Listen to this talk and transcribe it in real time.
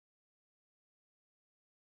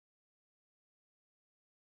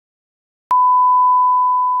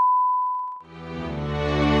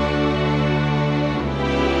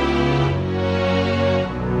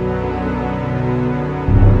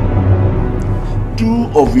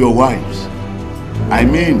2 of your wives, I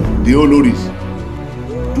mean the Oloris,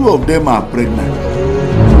 2 of them are pregnant.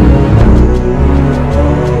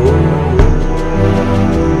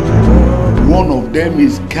 One of them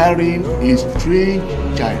is carrying a strange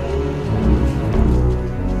child.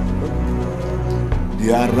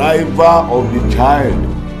 The arrival of the child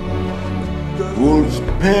will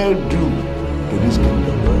spell doom to this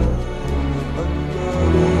kingdom.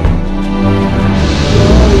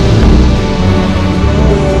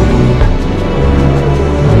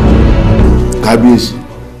 Kabiyesi,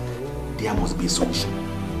 there must be a solution.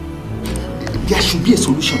 There should be a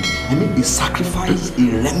solution. I mean, a sacrifice, a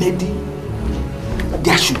remedy.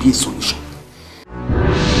 There should be a solution.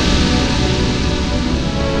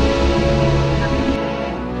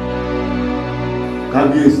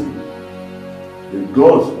 Kabiyesi, the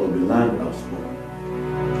gods of the land have spoken.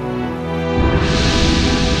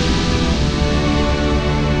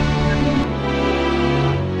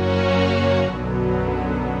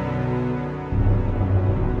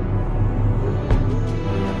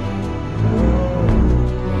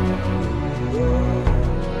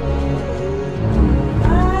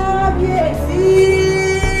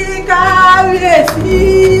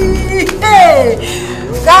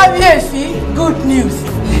 Kabiyesi, good news.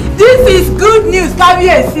 This is good news,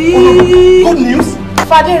 Kabiyesi. Good news?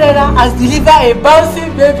 Faderera has delivered a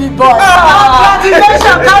bouncing baby boy.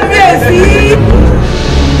 Congratulations, Kabiyesi.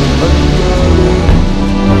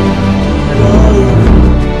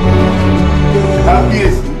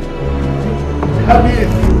 Kabiyesi.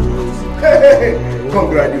 Kabiyesi. Hey,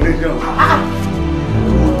 congratulations.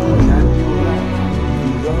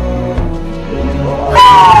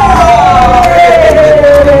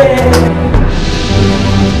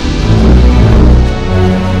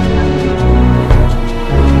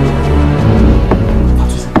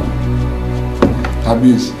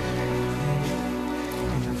 Kabiyesi.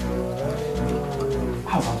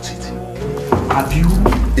 How about it? Have you?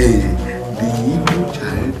 The evil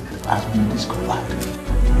child has been discovered.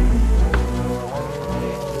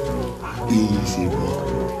 He is a boy.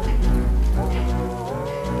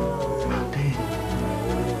 And then,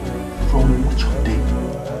 from which of them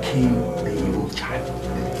came the evil child?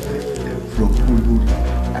 From Olori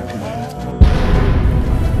Adeoye.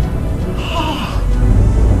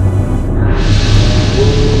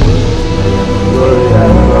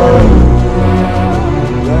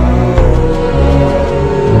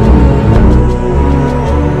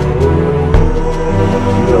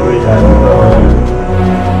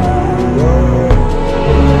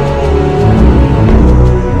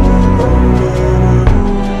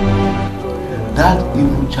 That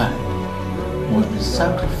evil child must be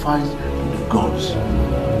sacrificed to the gods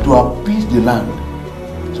to appease the land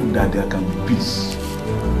so that there can be peace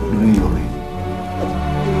during your reign.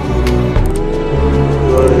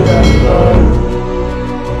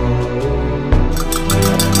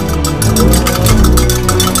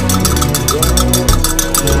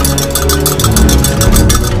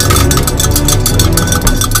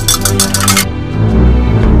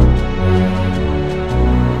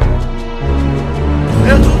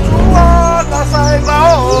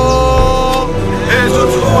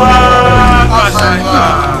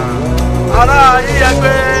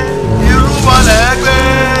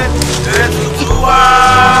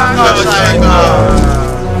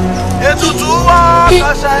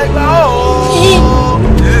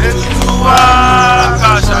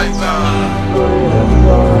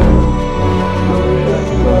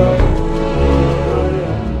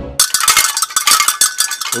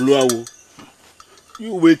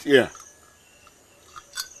 You wait here.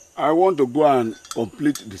 I want to go and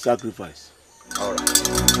complete the sacrifice. All right.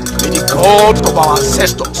 May the God of our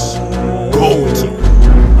ancestors go with you.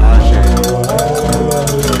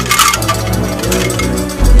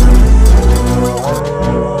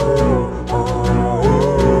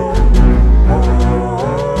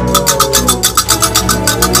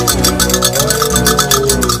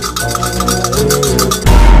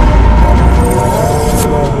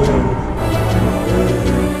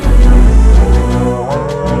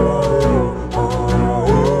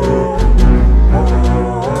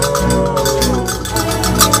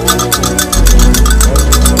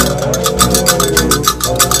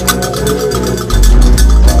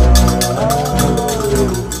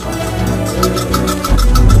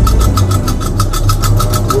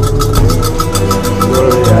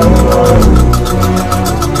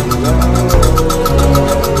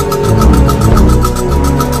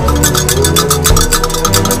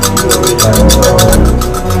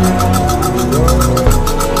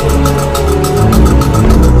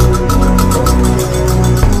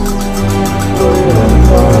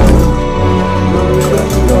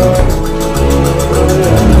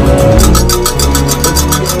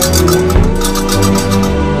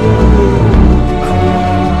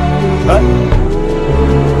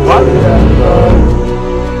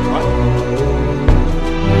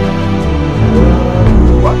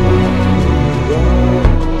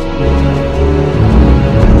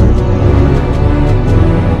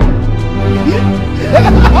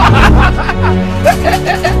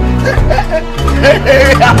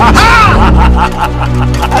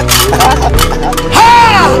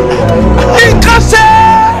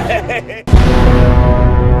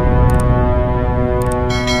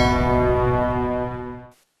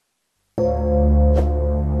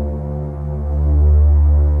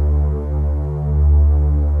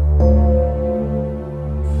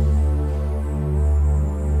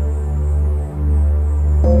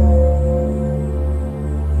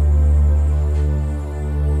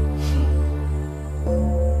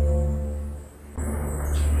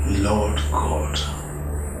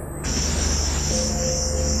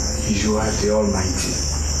 You are the Almighty.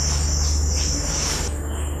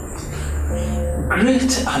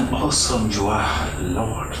 Great and awesome you are,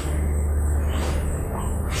 Lord.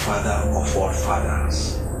 Father of all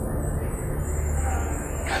fathers.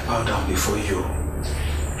 I bow down before you.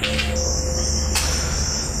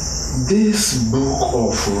 This book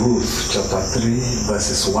of Ruth, chapter 3,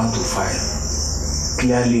 verses 1 to 5,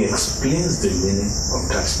 clearly explains the meaning of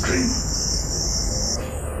that dream.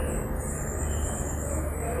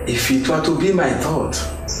 If it were to be my thought,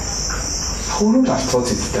 I wouldn't have thought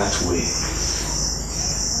it that way.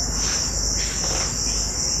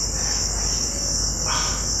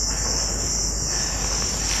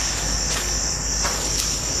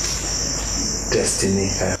 Destiny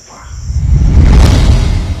helper.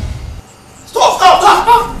 Stop!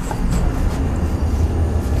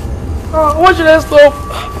 Why should I stop?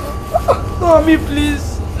 No, me,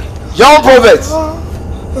 please. Young prophet,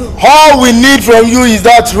 all we need from you is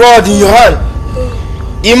that rod in your hand.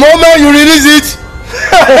 The moment you release it,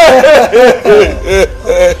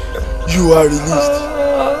 you are released.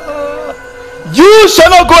 You shall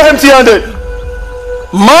not go empty-handed.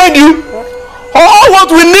 Mind you, all what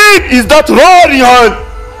we need is that rod in your hand.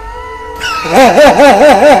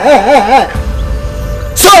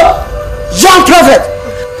 So, young prophet,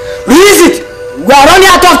 release it. We are running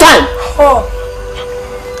out of time.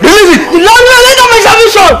 Release it. The Lord will lead my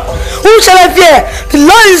salvation. Who shall I fear? The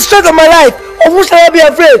Lord is the strength of my life. Of whom shall I be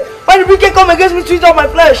afraid? When the wicked come against me to eat of my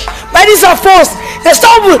flesh, by this are forced, they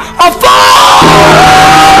stumble and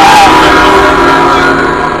fall.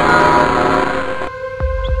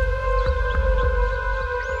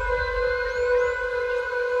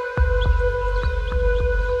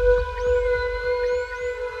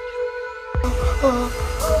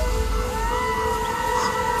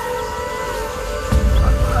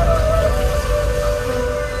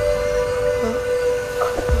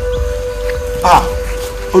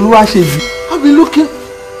 I've been looking.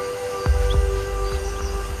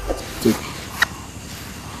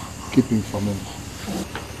 Keep him for me.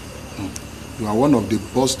 You are one of the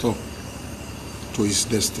bus stop to his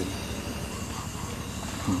destiny.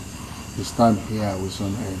 His time here will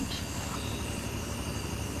soon end.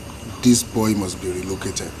 This boy must be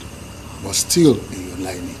relocated, but still in your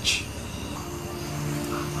lineage.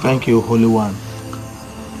 Thank you, Holy One.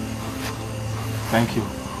 Thank you.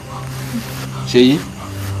 Sheyi,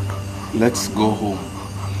 let's go home.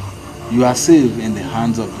 You are safe in the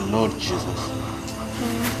hands of the Lord Jesus.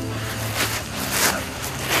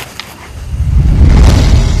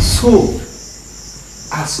 So,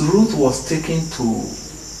 as Ruth was taken to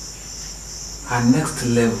her next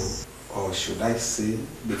level, or should I say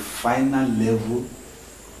the final level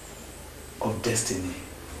of destiny,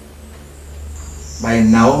 by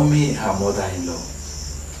Naomi, her mother-in-law,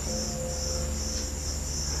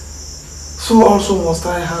 so also must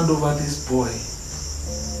I hand over this boy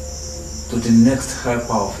to the next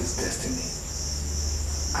helper of his destiny,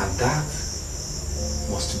 and that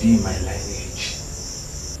must be my lineage.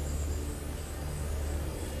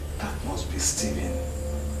 That must be Stephen.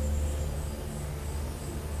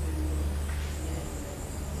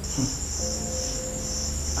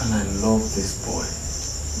 And I love this boy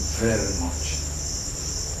very much.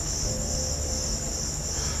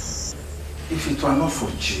 If it were not for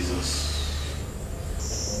Jesus,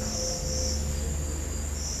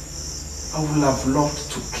 I would have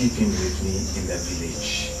loved to keep him with me in the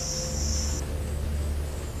village.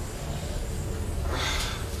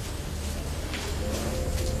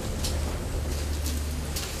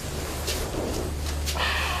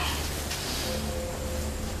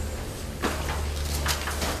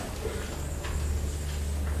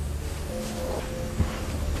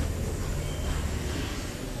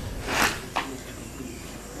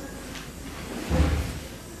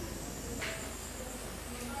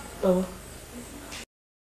 Baba,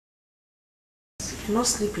 you're not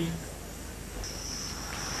sleeping?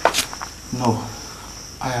 No,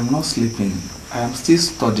 I am not sleeping. I am still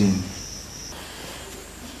studying.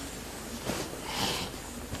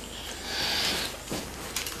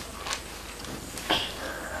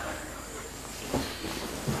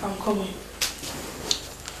 I'm coming.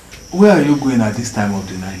 Where are you going at this time of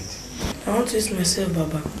the night? I want to eat myself,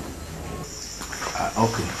 Baba.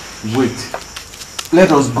 Okay, wait.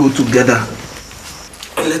 Let us go together.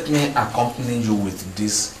 Let me accompany you with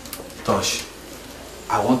this torch.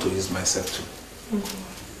 I want to use myself too. Move.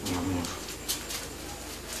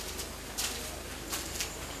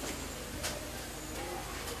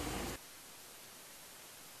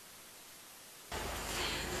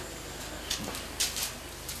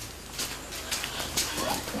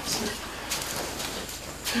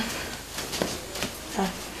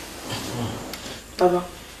 Baba.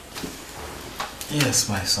 Yes,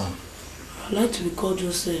 my son. I'd like to be called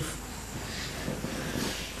Joseph.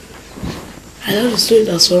 I know the story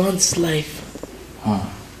that surrounds his life.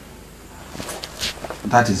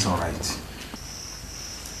 That is alright.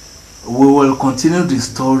 We will continue the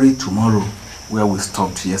story tomorrow where we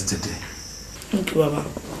stopped yesterday. Thank you, Baba.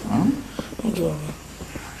 Thank you, Baba.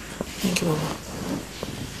 Thank you, Baba.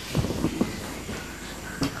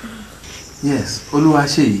 Yes,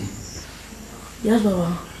 Oluwaseyi. Yes,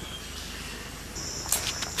 Baba.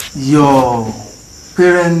 Your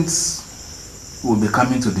parents will be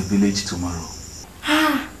coming to the village tomorrow.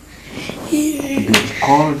 They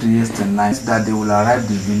called yesterday night that they will arrive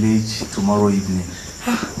the village tomorrow evening.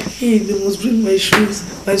 They must bring my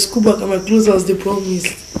shoes, my school bag and my clothes as they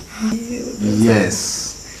promised.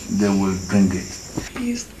 Yes, they will bring it.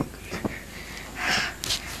 Yes.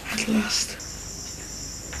 At last.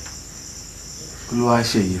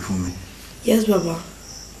 Oluwaseyi for me. Yes, Baba.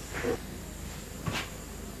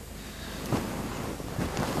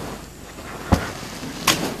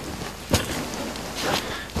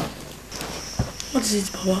 What is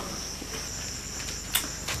it, Baba?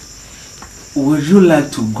 Would you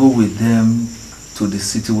like to go with them to the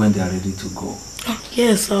city when they are ready to go?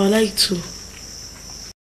 Yes, I would like to.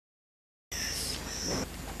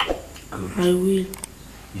 Good. I will.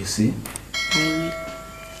 You see? I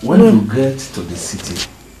will. When you get to the city,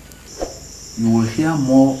 you will hear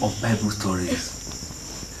more of Bible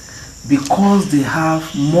stories. Because they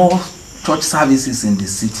have more church services in the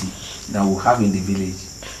city than we have in the village.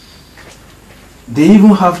 They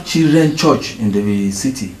even have children church in the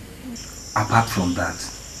city. Apart from that,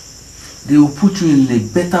 they will put you in a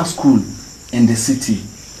better school in the city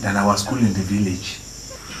than our school in the village.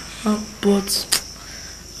 But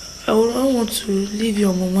I don't want to leave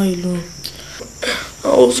your mama alone. I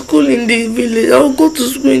will school in the village. I will go to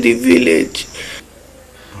school in the village.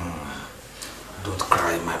 Don't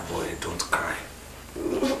cry, my boy. Don't cry.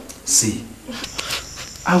 See,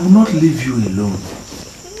 I will not leave you alone.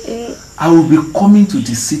 I will be coming to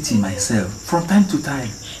the city myself from time to time.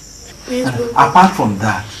 Yes, and apart from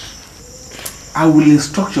that, I will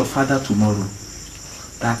instruct your father tomorrow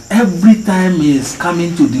that every time he is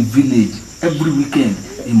coming to the village, every weekend,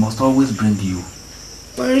 he must always bring you.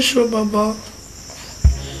 Are you sure, Baba?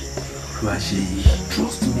 Oluwaseyi,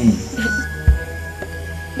 trust me.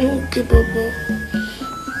 Okay, Baba.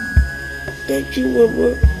 Thank you,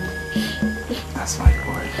 Baba. That's my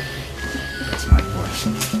boy. That's my boy.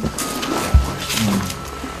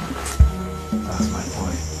 That's my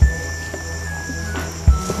boy.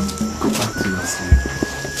 Go back to your sleep.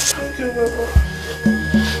 Thank you, Baba.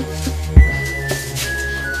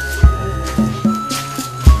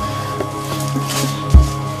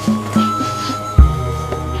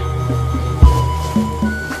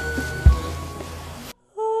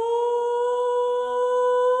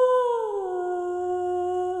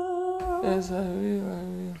 Yes, I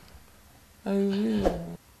will. I will.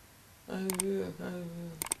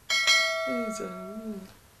 Yes, I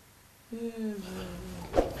will.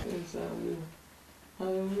 Yes, I will. I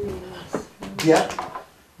will. Dear?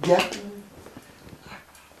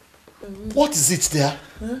 What is it there?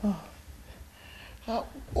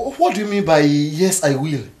 What do you mean by yes, I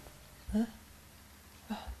will?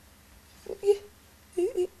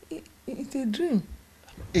 It's a dream.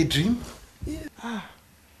 A dream? Yeah.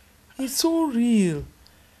 It's so real.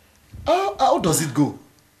 How does it go?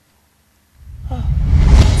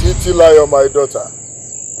 Titilayo, my daughter.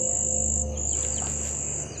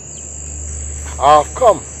 I have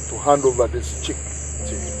come to hand over this chick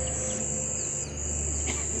to you.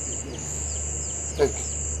 Take.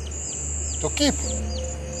 To keep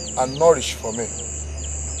and nourish for me.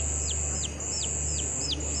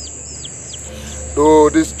 Though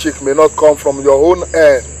this chick may not come from your own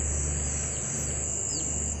end,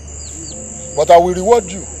 but I will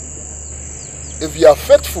reward you if you are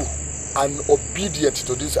faithful and obedient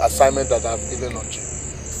to this assignment that I have given unto you.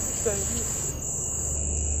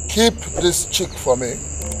 Keep this chick for me.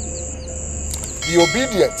 Be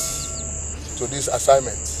obedient to this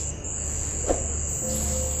assignment.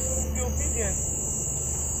 Be obedient.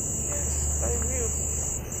 Yes, I will.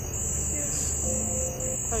 Yes,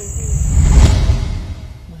 I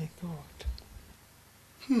will. My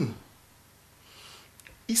God.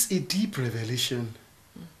 It's a deep revelation.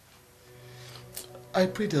 I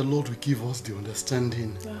pray the Lord will give us the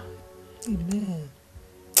understanding. Amen.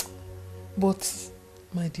 But,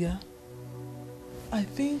 my dear, I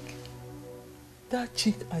think that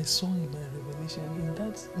chick I saw in my revelation,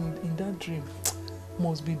 in that dream,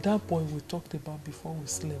 must be that boy we talked about before we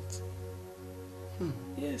slept.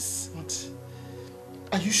 Yes. But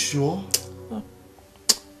are you sure?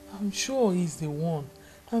 I'm sure he's the one.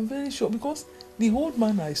 I'm very sure because the old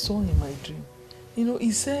man I saw in my dream, you know,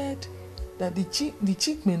 he said that the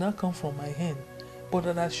chick may not come from my hand, but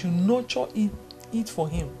that I should nurture it for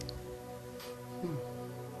him.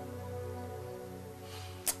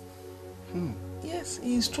 Yes,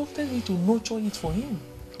 he instructed me to nurture it for him.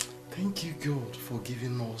 Thank you, God, for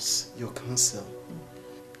giving us your counsel.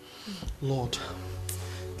 Lord,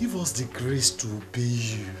 give us the grace to obey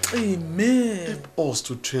you. Amen. Help us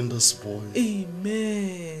to train this boy.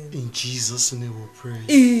 Amen. In Jesus' name we pray.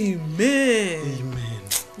 Amen. Amen.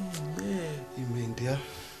 Amen. Amen, dear.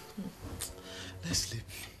 Let's sleep.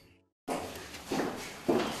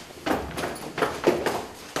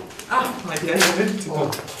 My dear, you're ready to go.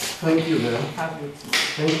 Thank you, man. Have it.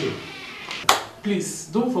 Thank you. Please,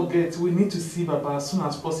 don't forget, we need to see Baba as soon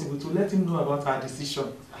as possible to let him know about our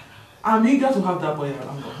decision. I'm eager to have that boy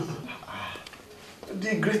around.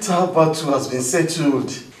 The greater battle has been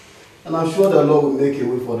settled. And I'm sure the Lord will make a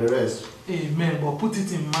way for the rest. Amen, but put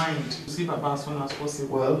it in mind to see Baba as soon as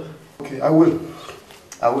possible. Well, okay, I will.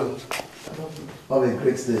 I will. Have a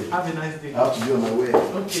great day. Have a nice day. I have to be on my way.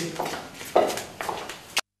 Okay.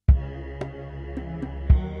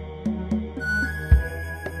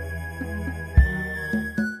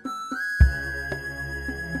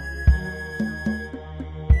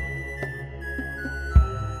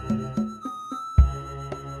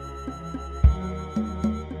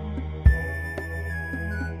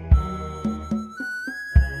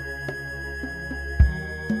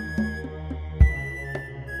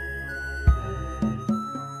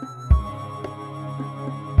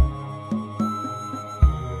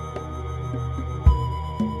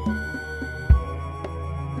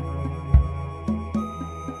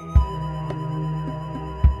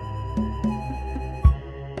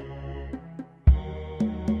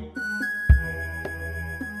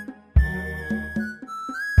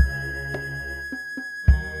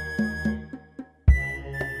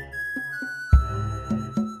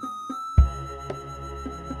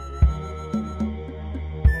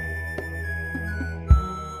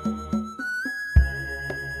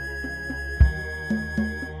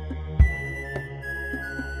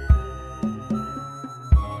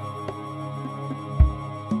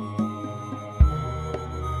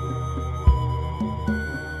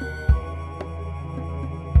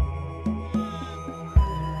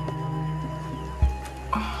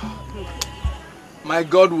 My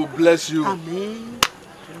God will bless you. Amen.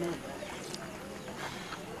 Amen.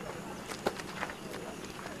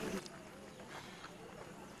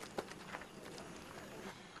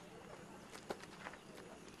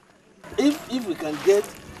 If we can get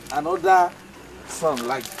another son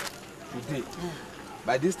like today,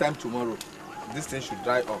 by this time tomorrow, this thing should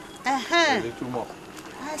dry up a little more.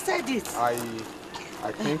 I said it. I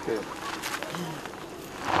think. Which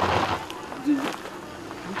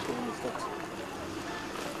one is that?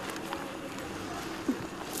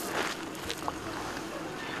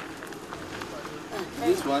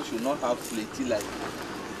 This one should not have flaky like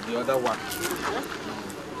the other one.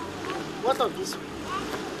 What of this one?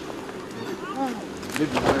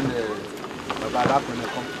 Maybe when Baba Lap will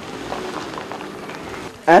come.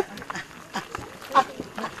 Eh?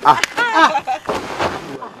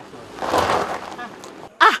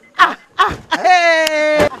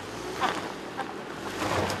 Hey!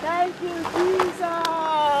 Thank you, Jesus!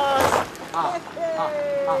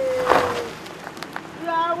 You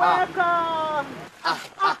are welcome!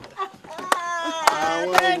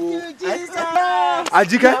 Thank you, Jesus!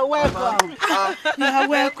 Ajike? You are welcome! You are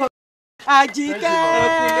welcome!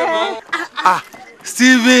 Ajike!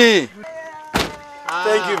 Stephen!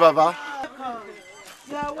 Thank you, Baba.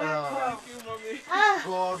 You are welcome!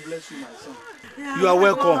 God bless you, my son. You are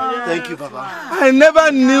welcome. Thank you, Baba. I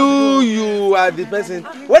never knew you were the person.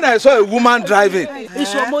 When I saw a woman driving.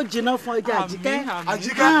 It's almost enough for Ajike.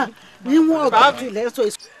 Ajike? You want to let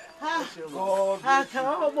us.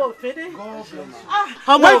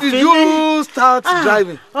 When did you start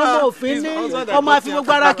driving? I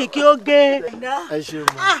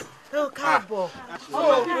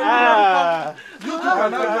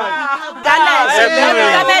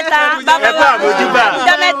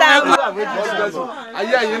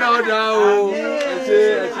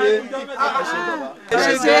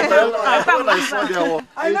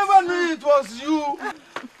never knew it was you.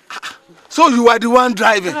 So you are the one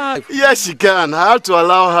driving? Yes, she can. I had to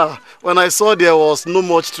allow her when I saw there was no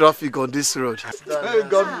much traffic on this road.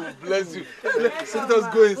 God will bless you. Let us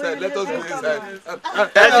go inside. Let us go inside.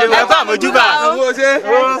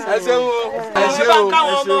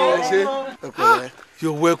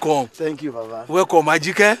 You're welcome. Thank you, Baba. Welcome,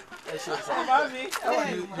 Ajike.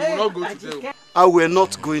 You will not go today. I will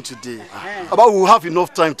not going today. Baba, we will have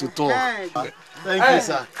enough time to talk. Thank you,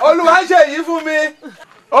 sir. Olúwa ṣe yìí fún mi.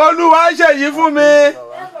 Olúwa ṣe yìí fún mi.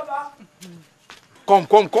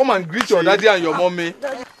 Come and greet your daddy and your mommy.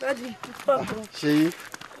 Daddy, Sheyi.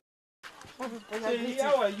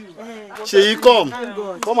 How are you? Sheyi,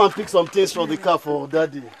 come and pick some things from the car for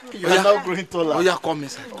daddy. You are now growing taller. Oh yeah, come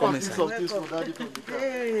inside. Come Pick inside. some things for daddy from the car.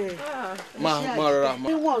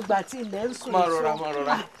 Níwọ̀n ìgbà tí ilẹ̀ ń sùn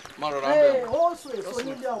Marora. ó sùn èso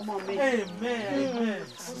nílé ọmọ mi. Amen. Ó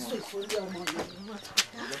sùn èso nílé ọmọ mi.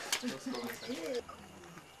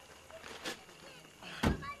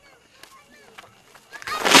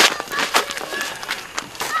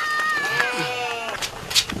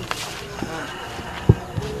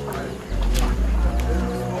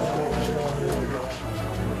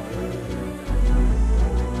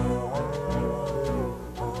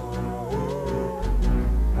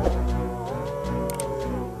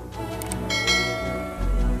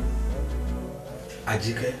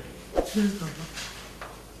 Ajike,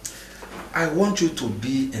 I want you to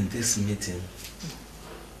be in this meeting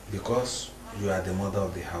because you are the mother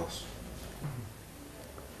of the house.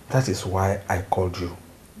 That is why I called you.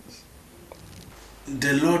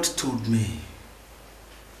 The Lord told me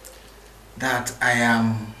that I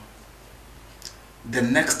am the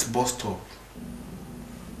next bus stop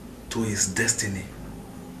to his destiny,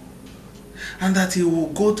 and that he will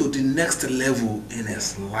go to the next level in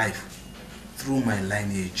his life through my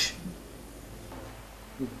lineage.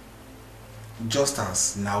 Just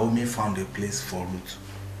as Naomi found a place for Ruth.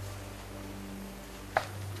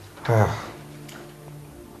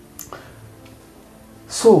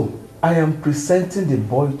 So, I am presenting the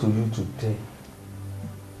boy to you today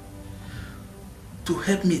to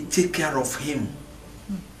help me take care of him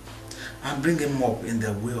and bring him up in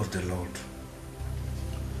the way of the Lord.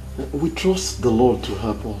 We trust the Lord to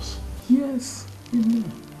help us. Yes. Amen.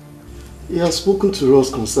 He has spoken to us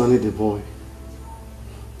concerning the boy.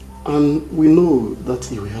 And we know that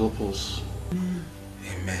he will help us.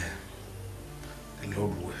 Amen. The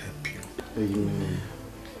Lord will help you. Amen.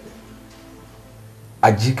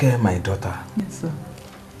 Ajike, my daughter. Yes, sir.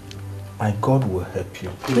 My God will help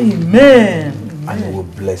you. Amen. And He will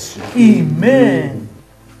bless you. Amen.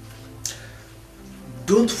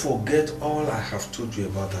 Don't forget all I have told you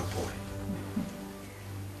about that boy.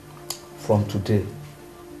 From today,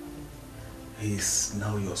 he is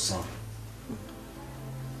now your son.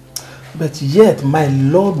 But yet my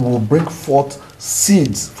Lord will bring forth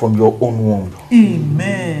seeds from your own womb.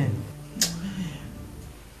 Amen.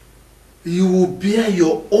 You will bear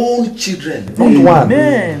your own children. Not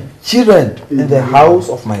Amen. one. Children in the house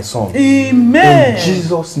of my son. Amen. In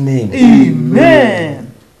Jesus' name.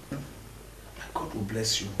 Amen. My God will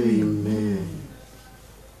bless you. Amen.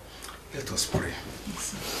 Let us pray.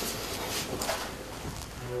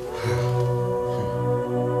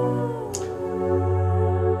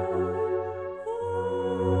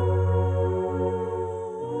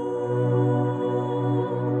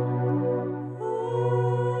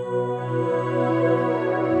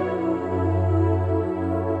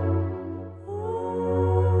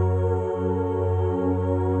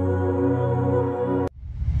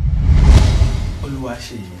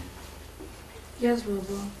 Yes,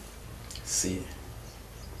 Baba. See,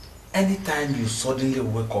 anytime you suddenly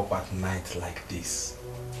wake up at night like this,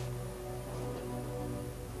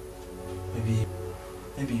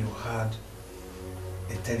 maybe you had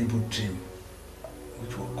a terrible dream,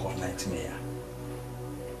 which we'll call nightmare.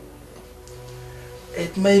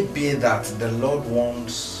 It may be that the Lord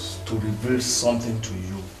wants to reveal something to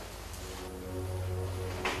you,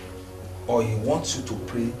 or He wants you to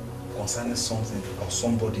pray concerning something or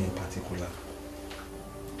somebody in particular.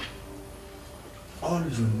 All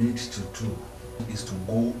you need to do is to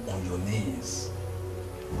go on your knees.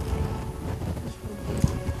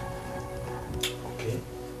 Okay?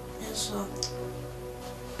 Yes, sir.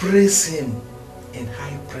 Praise Him in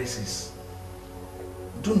high praises.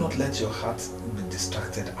 Do not let your heart be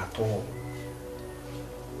distracted at all.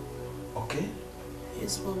 Okay?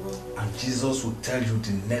 Yes, Baba. And Jesus will tell you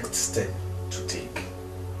the next step to take.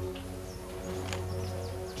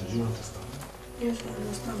 Do you understand? Yes, I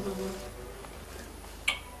understand, Baba.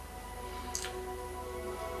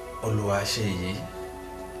 Olúwa ṣe yìí.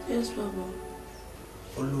 Yes, Baba.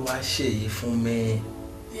 Olúwa ṣe yìí fún mi.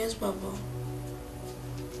 Yes, Baba.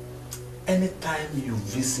 Anytime you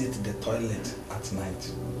visit the toilet at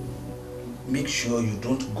night, make sure you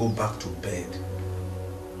don't go back to bed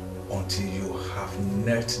until you have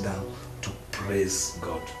knelt down to praise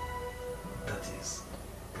God. That is,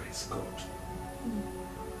 praise God.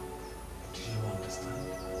 Do you understand?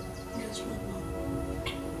 Yes, Papa.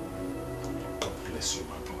 God bless you,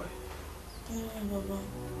 my boy. Yeah, Papa.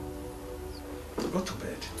 Go to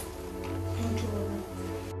bed. Thank you, Papa.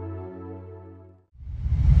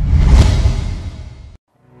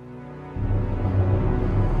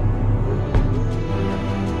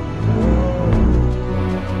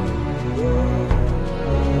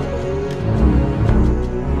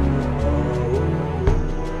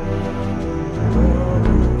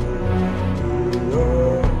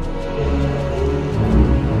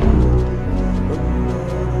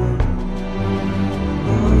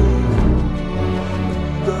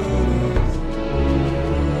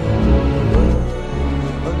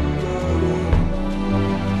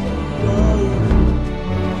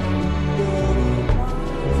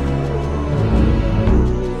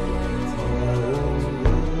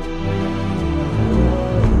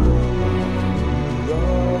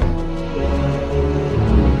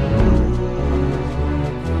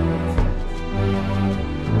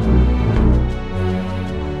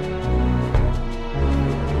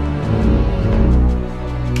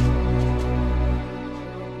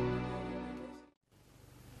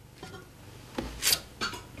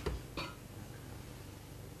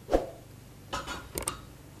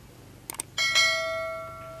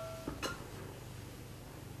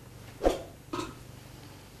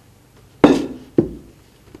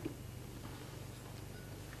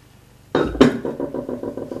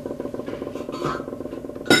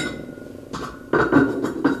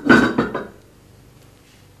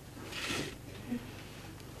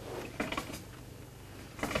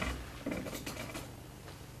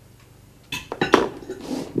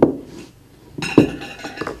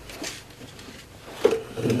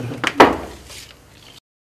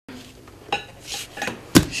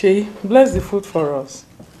 Shay, bless the food for us.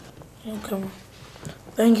 Okay.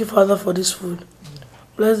 Thank you, Father, for this food.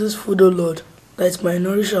 Bless this food, O Lord, that it might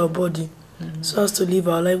nourish our body, so as to live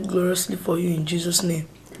our life gloriously for you in Jesus' name.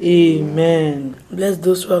 Amen. Bless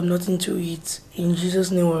those who have nothing to eat. In Jesus'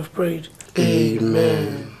 name we have prayed.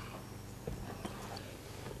 Amen.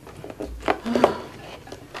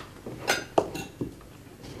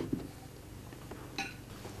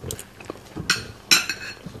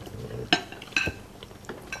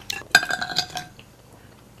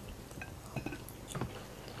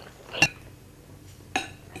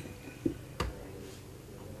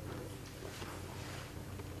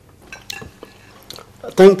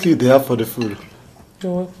 Thank you, dear, for the food.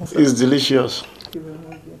 You're welcome. It's delicious.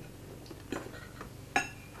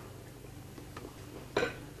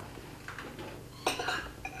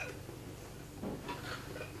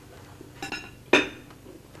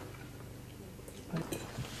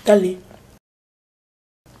 Daddy,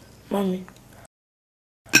 Mommy,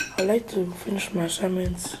 I'd like to finish my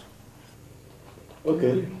assignments.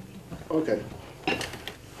 Okay. Okay.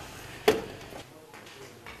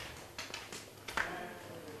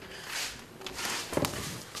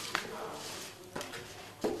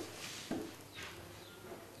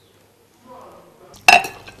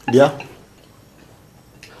 Yeah.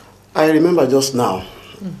 I remember just now,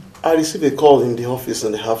 I received a call in the office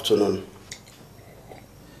in the afternoon.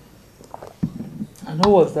 And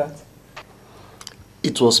who was that?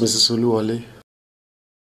 It was Mrs. Oluwole.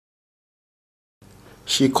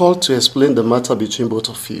 She called to explain the matter between both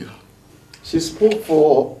of you. She spoke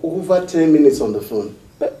for over 10 minutes on the phone.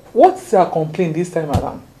 But what's her complaint this time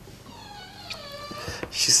around?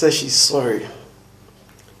 She said she's sorry.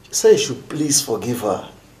 She said you should please forgive her.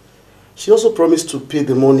 She also promised to pay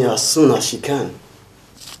the money as soon as she can.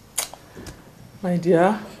 My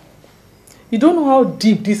dear, you don't know how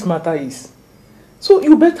deep this matter is. So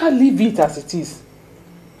you better leave it as it is.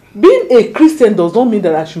 Being a Christian does not mean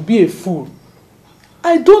that I should be a fool.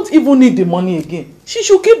 I don't even need the money again. She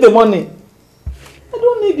should keep the money. I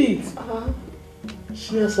don't need it.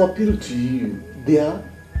 She has appealed to you, dear.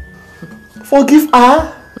 Forgive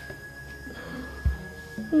her.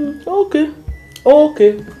 Okay.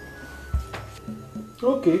 Okay.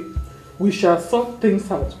 Okay. We shall sort things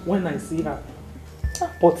out when I see her.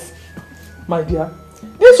 But, my dear,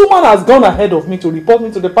 this woman has gone ahead of me to report me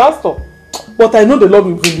to the pastor. But I know the Lord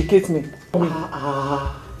will vindicate me.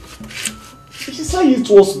 She said it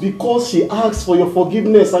was because she asked for your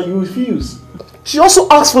forgiveness and you refused. She also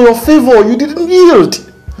asked for your favor. You didn't yield.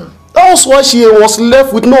 That was why she was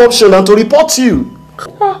left with no option than to report you.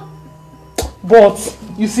 But,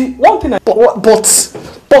 you see, one thing I... But what?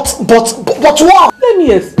 Let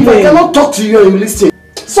me explain. If I cannot talk to you and you listen,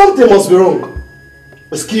 something must be wrong.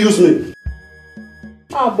 Excuse me.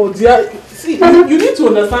 But dear, see, you need to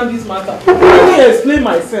understand this matter. Let me explain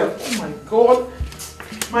myself. Oh my God.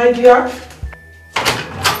 My dear.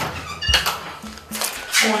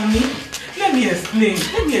 Honey, let me explain.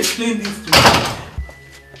 Let me explain this to you.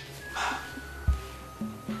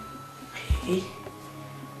 Hey.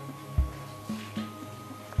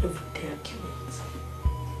 Everyday arguments.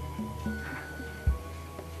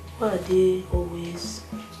 Why are they always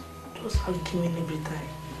just arguing every time?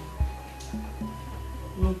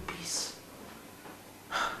 No peace.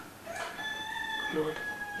 Lord,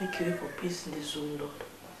 make a way for peace in this zone, Lord.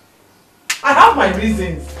 I have my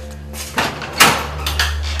reasons.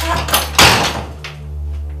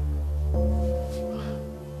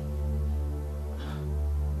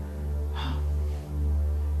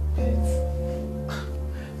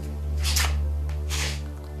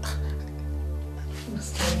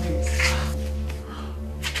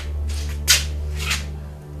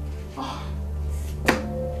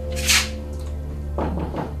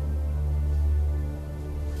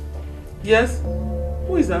 Yes?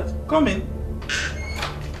 Who is that? Come in.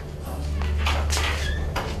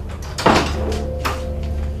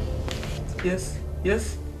 Yes?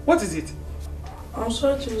 Yes? What is it? I'm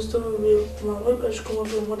sorry to disturb you, ma. Maybe I should come up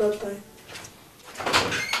some other time.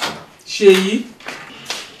 Sheyi?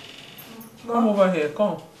 Come over here,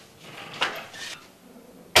 come.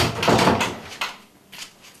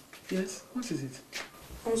 Yes? What is it?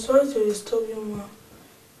 I'm sorry to disturb you, ma.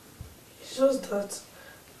 It's just that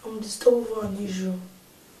I'm disturbed over an issue.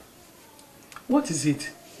 What is it?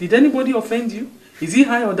 Did anybody offend you? Is he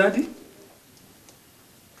high or daddy?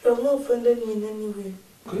 You have not offended me in any way.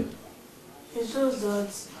 Okay. It's just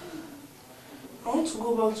that I want to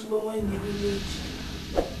go back to Mama in the village.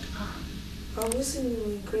 I'm missing you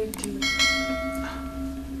a great deal.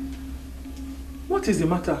 What is the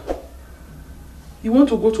matter? You want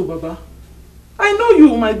to go to Baba? I know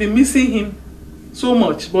you might be missing him so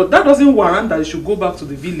much, but that doesn't warrant that you should go back to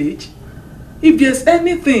the village. If there's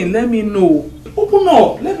anything, let me know. Open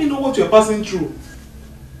up. Let me know what you're passing through.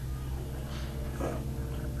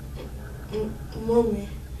 Mommy.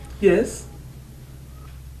 Yes?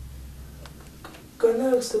 Can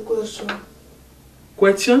I ask a question?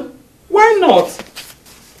 Question? Why not?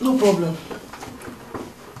 No problem.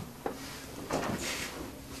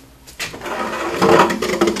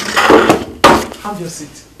 Have your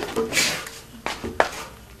seat.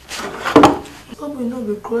 Hope you not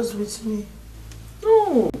be cross with me.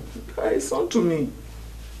 No, it's on to me.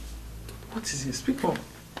 What is it? Speak on.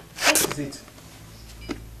 What is it?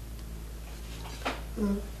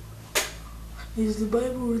 Is the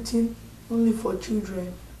Bible written only for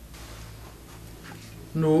children?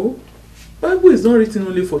 No. Bible is not written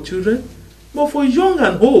only for children, but for young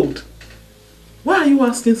and old. Why are you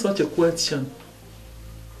asking such a question?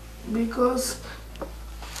 Because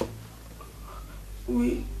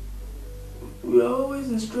we are always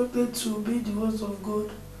instructed to obey the words of God.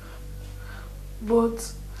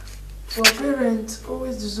 But our parents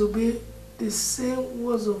always disobey the same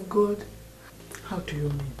words of God. How do you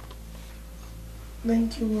mean?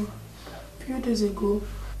 Thank you, Ma. A few days ago,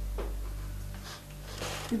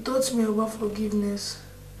 you taught me about forgiveness,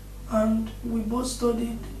 and we both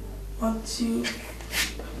studied Matthew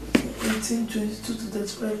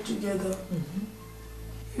 18:22-35 together.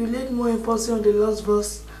 You laid more emphasis on the last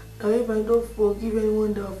verse, that if I don't forgive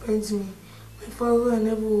anyone that offends me, my Father in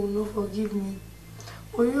heaven will not forgive me.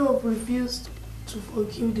 But you have refused to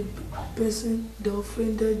forgive the person that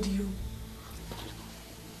offended you.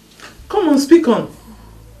 Come on, speak on.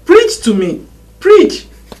 Preach to me. Preach.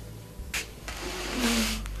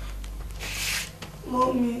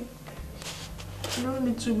 Mommy, you don't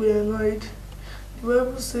need to be annoyed. The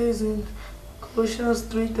Bible says in Colossians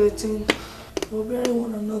 3:13, forbearing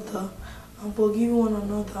one another and forgiving one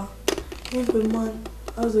another. If a man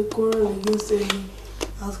has a quarrel against any,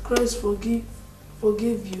 as Christ forgave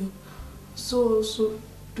you, so also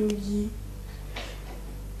do ye.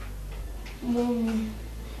 Mommy,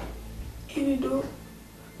 if you don't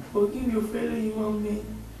forgive your fellow human being,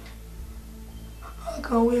 how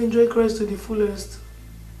can we enjoy Christ to the fullest?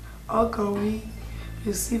 How can we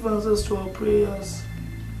receive answers to our prayers?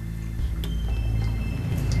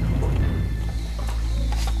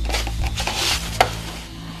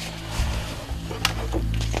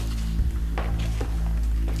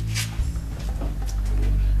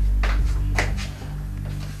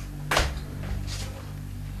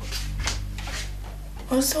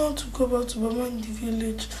 I still want to go back to Baba in the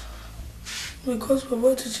village because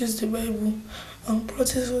Baba teaches the Bible and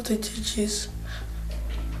practices what he teaches.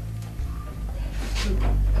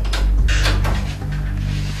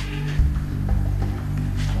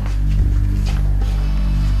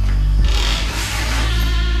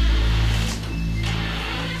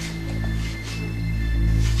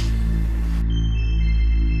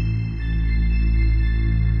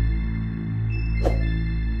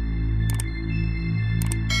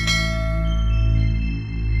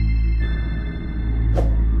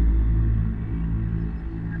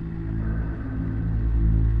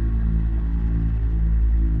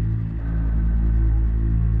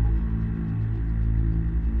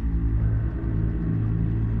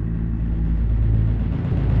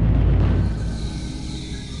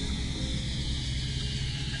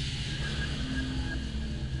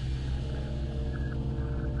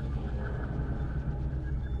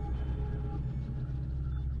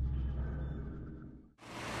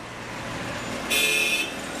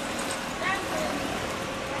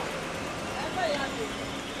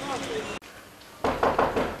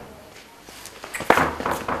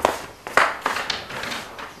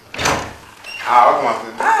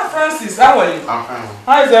 Mrs. How are you? I'm fine.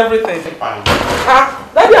 How is everything? Fine.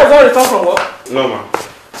 Daddy has not returned from work. No, ma.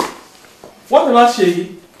 What about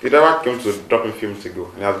Sheyi? He never came to drop him a few minutes ago.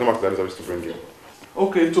 And he has gone back to Daddy's office to bring him.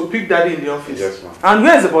 Okay, to pick Daddy in the office. Yes, ma'am. And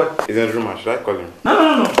where is the boy? He's in the room, ma. Should I call him?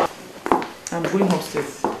 No. I'm going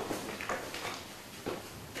upstairs.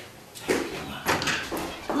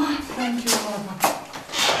 Thank you, Mama.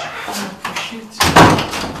 I appreciate you.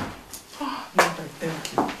 Lord, I thank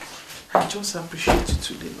you. I just appreciate you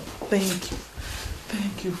today, Lord. Thank you.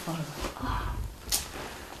 Thank you, Father.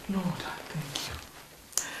 Lord, I thank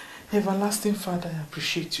you. Everlasting Father, I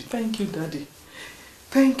appreciate you. Thank you, Daddy.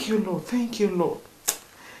 Thank you, Lord. Thank you, Lord.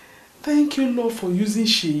 Thank you, Lord, for using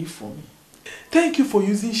Sheyi for me. Thank you for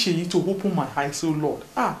using Sheyi to open my eyes, oh Lord.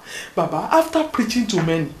 Baba, after preaching to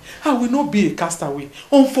many, I will not be a castaway.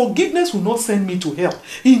 Unforgiveness will not send me to hell.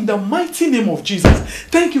 In the mighty name of Jesus.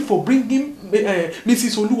 Thank you for bringing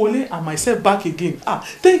Mrs. Oluwole and myself back again.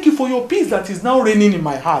 Thank you for your peace that is now reigning in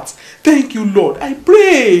my heart. Thank you, Lord. I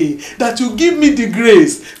pray that you give me the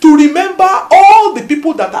grace to remember all the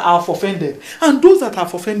people that I have offended and those that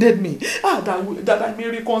have offended me. That I may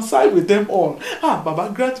reconcile with them all.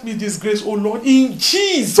 Baba, grant me this grace, oh Lord, in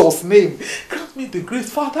Jesus' name. Grant me the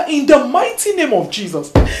grace, Father, in the mighty name of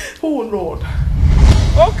Jesus. Oh Lord.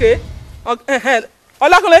 Okay.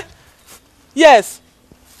 Olakule. Yes.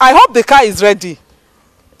 I hope the car is ready.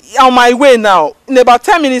 On my way now. In about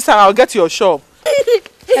 10 minutes and I'll get to your shop.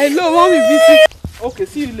 Hello, mommy, busy. Okay,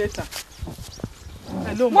 see you later.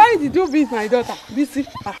 Hello, why did you beat my daughter? Busy.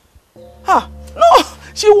 No,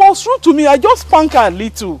 she was rude to me. I just spanked her a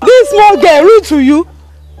little. This small girl rude to you?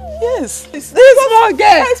 Yes. This small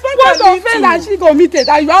girl. What offense has she committed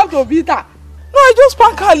that you have to beat her? No, I just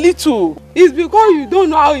spanked her a little. It's because you don't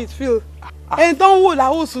know how it feels. And don't worry,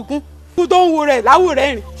 you don't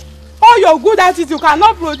worry. All your good attitude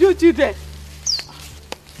cannot produce children.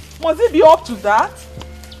 Must it be up to that?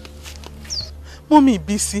 Mommy,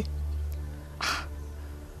 busy.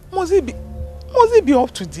 Must it be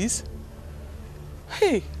up to this?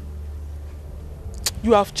 Hey,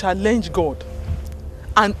 you have challenged God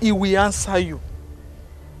and He will answer you.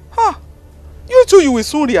 You too, you will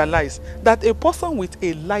soon realize that a person with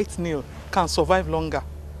a light nail can survive longer.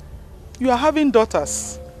 You are having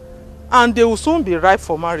daughters and they will soon be ripe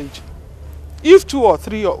for marriage. If 2 or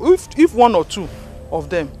 3 or if 1 or 2 of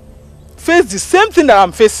them face the same thing that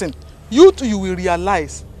I'm facing, you too, you will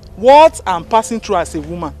realize what I'm passing through as a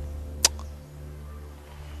woman.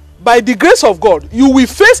 By the grace of God, you will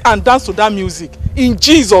face and dance to that music. In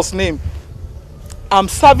Jesus' name. I'm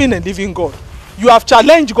serving a living God. You have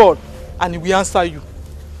challenged God and He will answer you.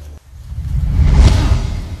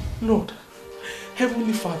 Lord,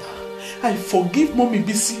 Heavenly Father, I forgive Mommy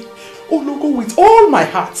Bisi Ogongo with all my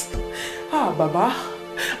heart. Baba,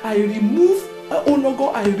 I remove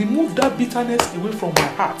that bitterness away from my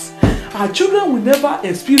heart. Our children will never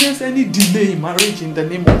experience any delay in marriage in the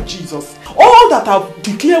name of Jesus. All that I've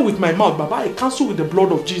declared with my mouth, Baba, I cancel with the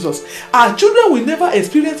blood of Jesus. Our children will never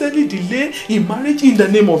experience any delay in marriage in the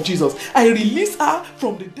name of Jesus. I release her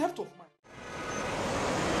from the depth of my...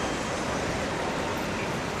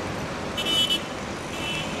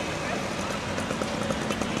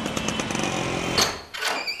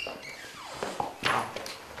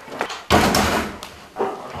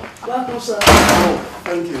 Welcome, sir. Oh,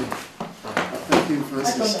 thank you. Thank you,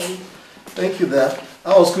 Francis. Thank you, Dad.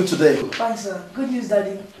 That was good today. Fine, sir. Good news,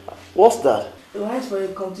 Daddy. What's that? We went for a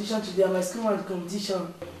competition today and my school won the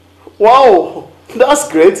competition. Wow, that's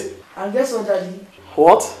great. And guess what, Daddy?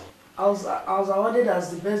 What? I was awarded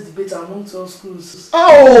as the best debater among 12 schools.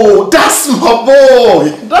 Oh, that's my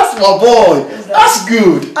boy. That's my boy. That's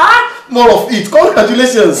good. More of it.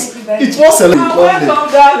 Congratulations. Thank you, It was a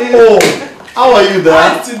Welcome, darling. Oh. How are you,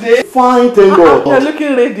 Dad? Today? Fine, thank God. You're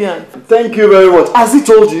looking radiant. Thank you very much. Has he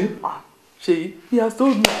told you? She, he has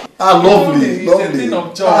told me. Lovely, It's a thing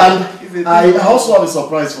of joy. And I also have a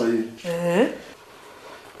surprise for you.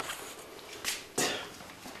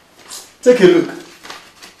 Take a look.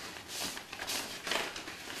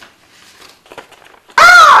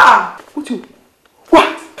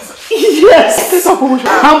 What? Yes!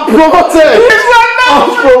 I'm promoted! I'm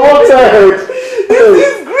promoted! This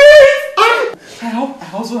is great! I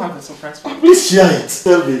also have a surprise for you. Please share it.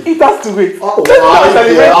 Tell me. It has to wait. Oh,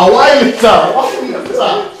 why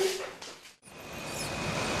later?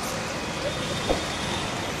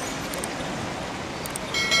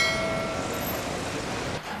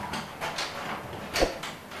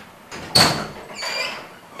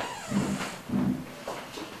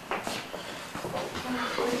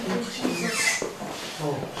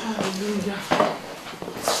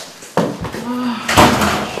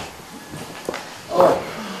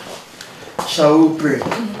 Shall we pray?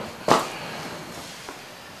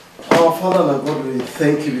 Our Father and our God, we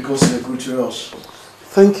thank you because you are good to us.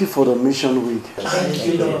 Thank you for the mission week. Thank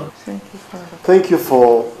you, Lord. Thank you, Father. Thank you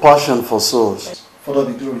for passion for souls.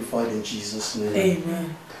 Father, be glorified in Jesus' name.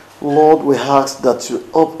 Amen. Lord, we ask that you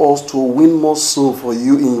help us to win more souls for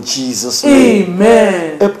you in Jesus' name.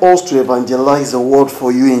 Amen. Help us to evangelize the word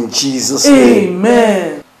for you in Jesus' name.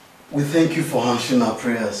 Amen. We thank you for answering our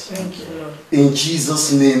prayers. Thank you, Lord. In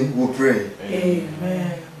Jesus' name we pray.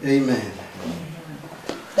 Amen. Amen.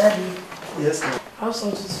 Daddy, Yes, I have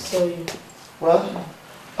something to tell you. well,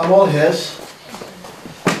 I'm all ears.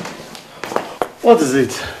 What is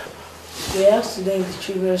it? We asked today in the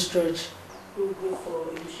children's church who will go for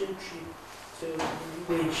a mission trip to the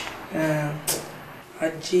village.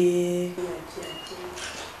 Agitated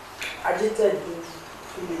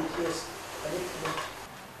village, yes.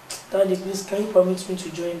 Daddy, please, can you permit me to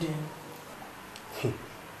join them?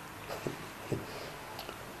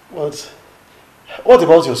 What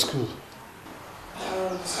about your school?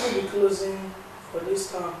 The school will be closing for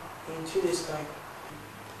this term in 2 days' time.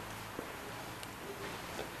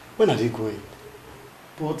 When are they going?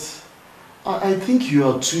 But I think you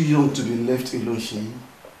are too young to be left alone, Sheyi.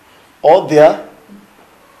 Or there?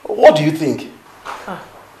 What do you think?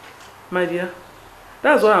 My dear,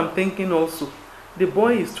 that's what I'm thinking also. The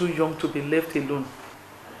boy is too young to be left alone.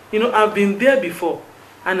 You know, I've been there before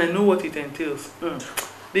and I know what it entails.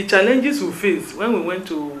 The challenges we faced when we went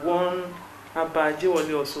to one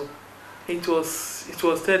ADEOYE also, it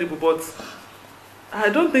was terrible, but I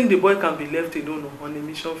don't think the boy can be left alone on the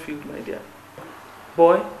mission field, my dear.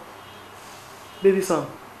 Boy, baby son,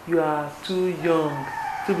 you are too young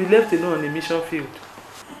to be left alone on the mission field.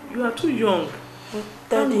 You are too young.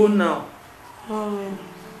 Can't go now. Mommy,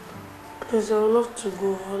 please, I would love to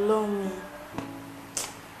go. Allow me.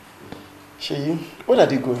 Sheyi, where are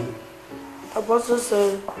they going? Apostle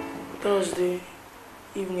said Thursday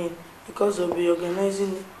evening because they'll be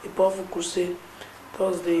organizing a powerful crusade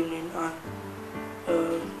Thursday evening and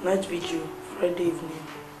night vigil Friday evening.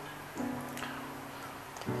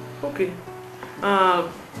 Okay.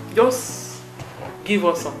 Just give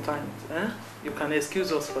us some time. You can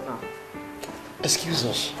excuse us for now. Excuse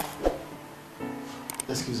us.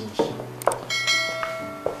 Excuse us.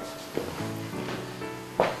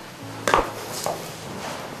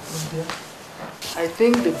 I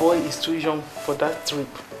think the boy is too young for that trip.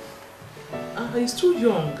 He's too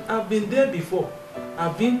young. I've been there before.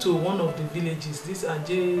 I've been to one of the villages, this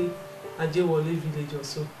ADEOYE village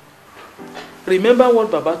also. Remember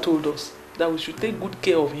what Baba told us, that we should take good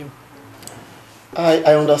care of him.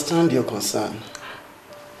 I understand your concern.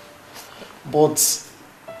 But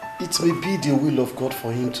it may be the will of God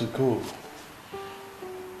for him to go.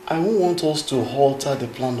 I won't want us to alter the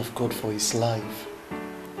plan of God for his life.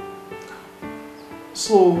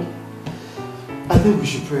 So, I think we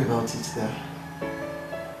should pray about it there.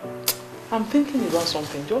 I'm thinking about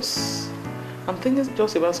something. I'm thinking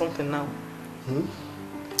just about something now.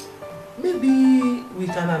 Maybe we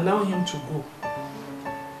can allow him to go,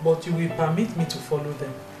 but you will permit me to follow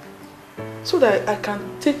them, so that I can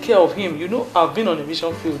take care of him. You know, I've been on a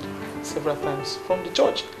mission field several times from the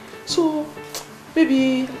church, so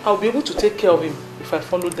maybe I'll be able to take care of him if I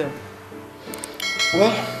follow them.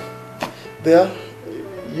 Well, there,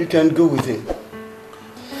 you can go with him.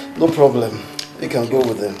 No problem. You can go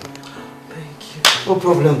with him. Thank you. No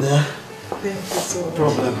problem there. Thank you so much. No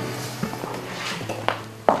problem.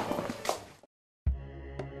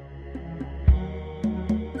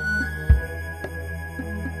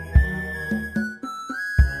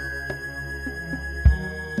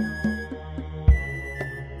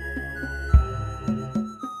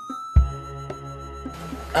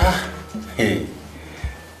 Hey,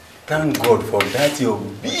 thank God for that your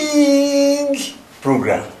big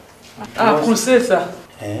program. Crusade, sir.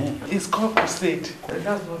 Eh? It's called Crusade.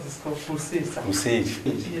 That's what it's called, Crusade, sir. Crusade?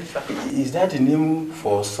 Yes, sir. Is that the name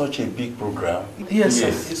for such a big program? Yes, sir.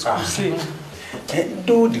 It's Crusade.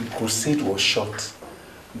 Though the crusade was short,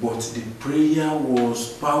 but the prayer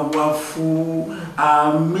was powerful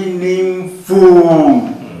and meaningful.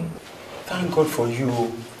 Thank God for you.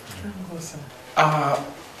 Thank God, sir.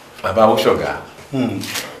 Baba Oshoga,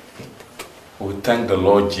 we thank the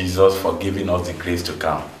Lord Jesus for giving us the grace to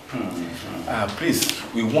come. Please,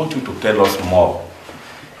 we want you to tell us more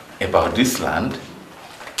about this land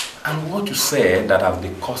and what you said that has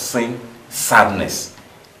been causing sadness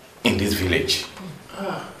in this village.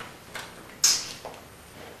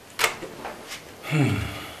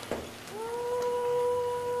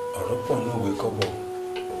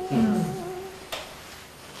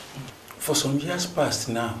 For some years past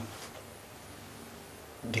now,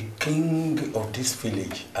 the king of this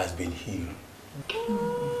village has been healed.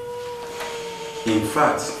 In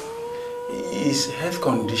fact, his health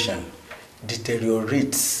condition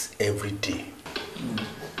deteriorates every day.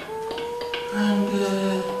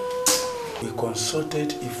 And we consulted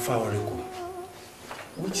Ifaoreko,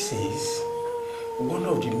 which says one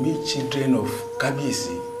of the male children of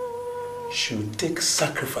Kabiyesi should take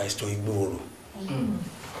sacrifice to Igboro.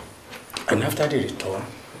 And after the return,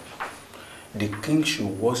 the king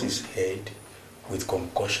should wash his head with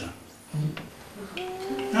concussion.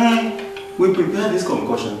 We prepared this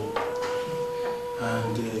concussion,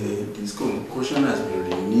 and this concussion has been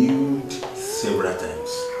renewed several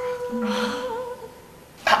times.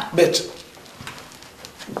 But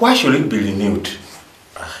why should it be renewed?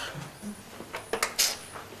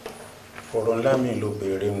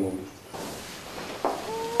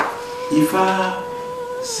 Ifa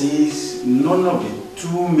says none of the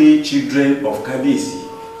two male children of Kabiyesi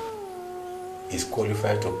is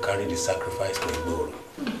qualified to carry the sacrifice to Igboro.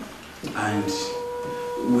 And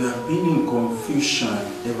we have been in confusion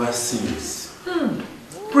ever since.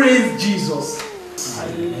 Praise Jesus.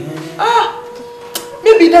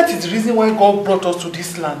 Maybe that is the reason why God brought us to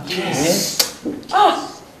this land. Yes.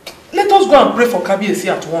 Let us go and pray for Kabiyesi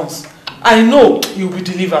at once. I know he will be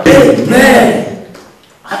delivered. Amen.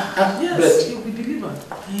 Yes, he will be delivered.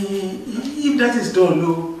 If that is done,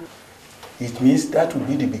 no, it means that will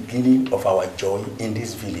be the beginning of our joy in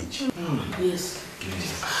this village. Yes.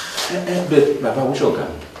 But Baba Ushoka,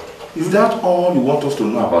 is that all you want us to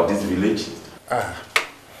know about this village?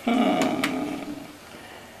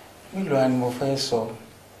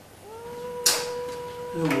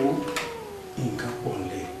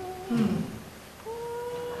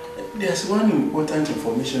 There's one important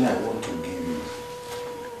information I want to give you.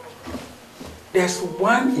 There's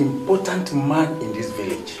one important man in this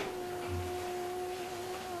village.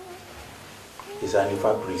 He's an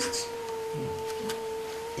Ifa priest.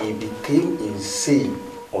 He became insane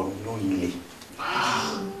unknowingly.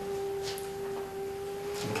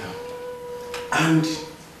 And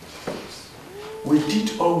we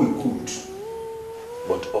did all we could,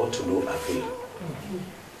 but all to no avail.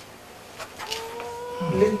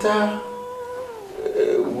 Later,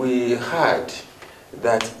 we heard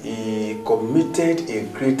that he committed a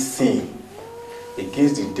great sin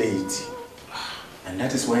against the deity, and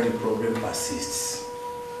that is why the problem persists.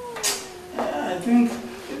 I think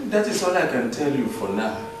that is all I can tell you for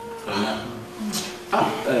now.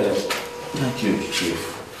 Thank you, Chief.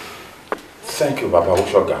 Thank you, Baba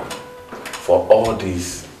Ushoka, for all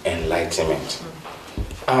this enlightenment.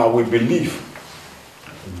 We believe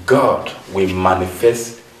God will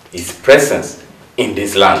manifest His presence in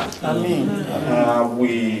this land. Amen.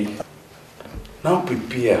 We now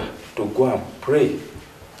prepare to go and pray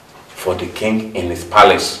for the king in his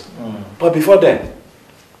palace. But before then,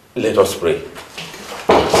 let us pray.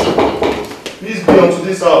 Please be unto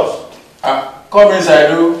this house. Come inside,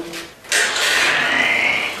 do.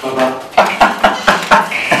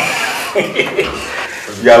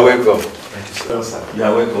 You are welcome. Thank you, sir. You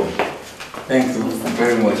are welcome. Thank you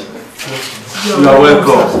very much. You are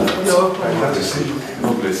welcome. You are welcome. I'm glad to see you.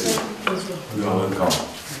 God bless you. You are welcome.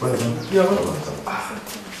 You are welcome.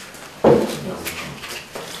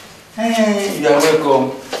 Hey, you are welcome.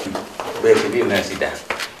 Very nice.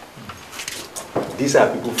 These are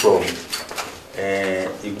people from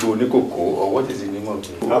Igbo or what is the name of it?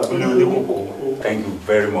 Thank you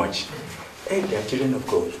very much. Hey, they are children of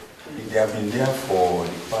God. They have been there for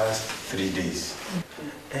the past 3 days.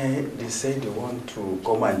 They said they want to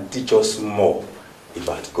come and teach us more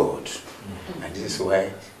about God. And this is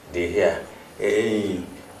why they're here.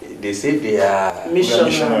 They say they are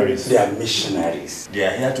missionaries. They are missionaries. They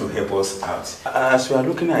are here to help us out. As we are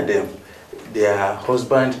looking at them, they are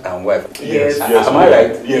husband and wife. Yes. Am I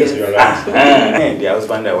right? Yes, you are right. They are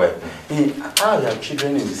husband and wife. How are your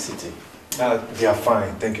children in the city? They are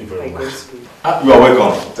fine. Thank you very much. You are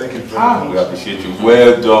welcome. Thank you very much. We appreciate you.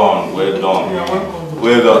 Well done. Well done.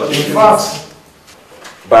 Well done. In fact,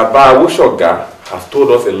 Baba Ushoka has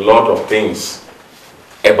told us a lot of things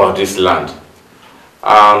about this land.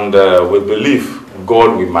 And we believe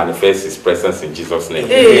God will manifest His presence in Jesus' name.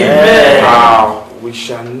 Amen. We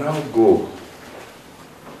shall now go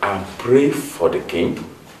and pray for the king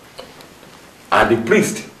and the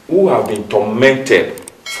priest who have been tormented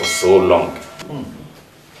for so long.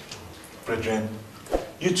 brethren,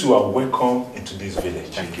 you two are welcome into this village.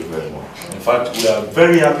 Thank you very much. In fact, we are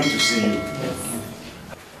very happy to see you.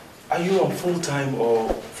 Are you on full time or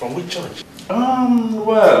from which church?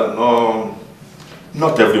 Well, no,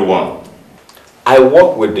 not everyone. I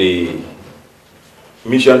work with the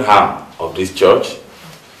mission arm of this church,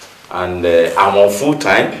 and I'm on full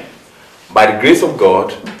time. By the grace of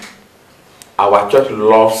God, our church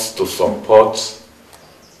loves to support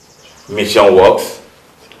mission works,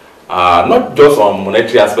 not just on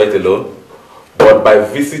monetary aspect alone, but by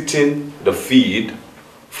visiting the field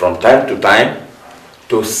from time to time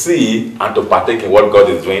to see and to partake in what God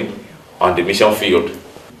is doing on the mission field.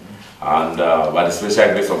 And by the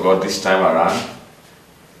special grace of God this time around,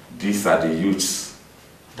 these are the youths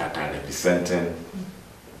that are representing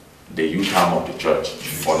the youth arm of the church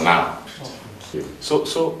for now.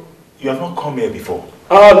 So you have not come here before?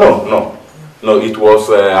 No, it was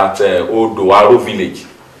at Oduaro village.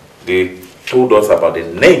 They told us about the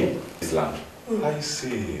name of this land. I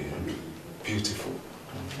see. Beautiful.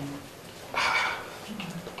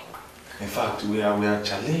 In fact, we are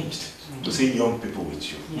challenged to see young people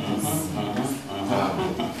with you.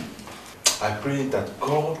 I pray that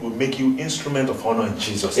God will make you instrument of honor in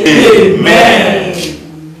Jesus' name. Amen.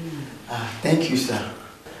 Thank you, sir.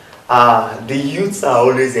 The youths are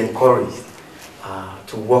always encouraged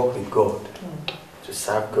to work with God, to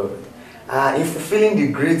serve God, in fulfilling the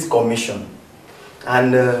Great Commission.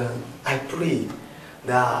 And I pray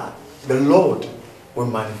that the Lord will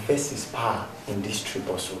manifest His power in this trip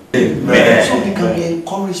also. Amen. So we can be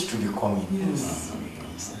encouraged to be coming. Yes.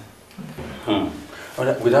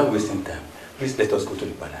 Without wasting time, please let us go to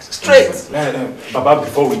the palace. Straight! Baba,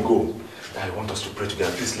 before we go, I want us to pray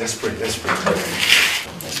together. Please, let's pray. Let's pray.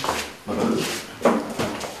 Let's go.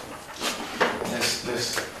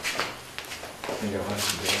 Let's bring our hands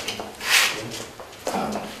together.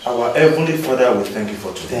 Our Heavenly Father, we thank you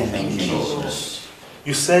for today. Thank you, Jesus.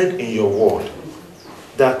 You said in your word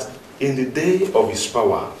that in the day of His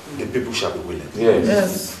power, the people shall be willing.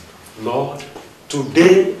 Yes. Lord,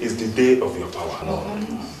 today is the day of your power, Lord.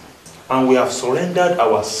 And we have surrendered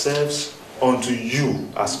ourselves unto you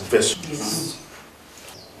as vessels. Yes.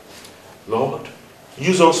 Lord,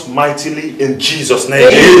 use us mightily in Jesus' name.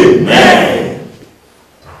 Amen.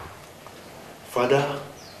 Father,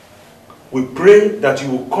 we pray that you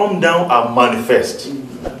will come down and manifest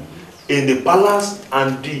in the palace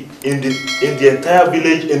and in the entire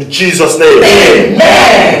village in Jesus' name.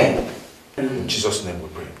 Amen. In Jesus' name we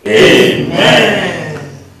pray. Amen.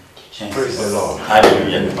 Praise the Lord.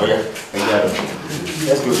 Hallelujah. Oh yeah.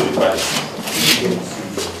 Let's go to the palace.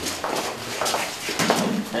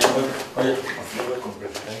 Thank you.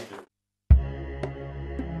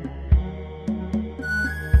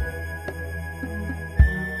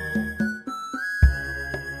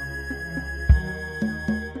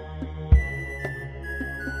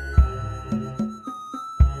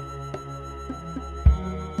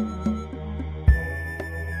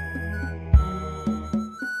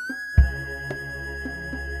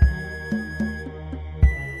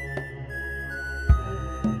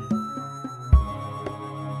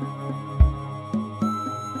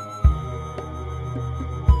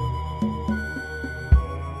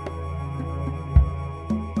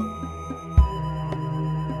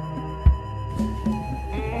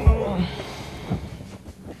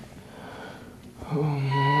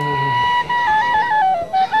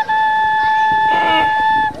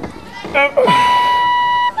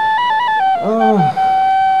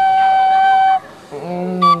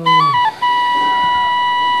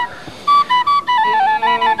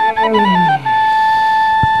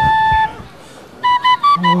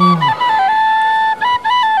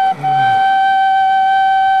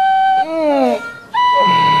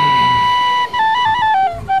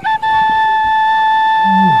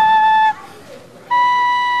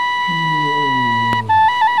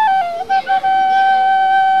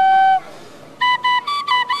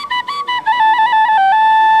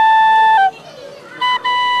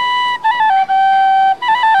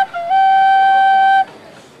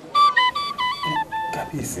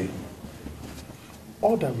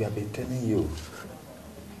 All that we have been telling you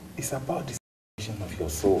is about the salvation of your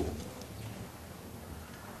soul.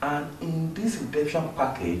 And in this redemption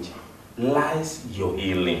package lies your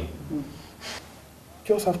healing. You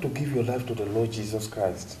just have to give your life to the Lord Jesus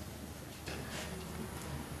Christ.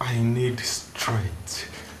 I need strength.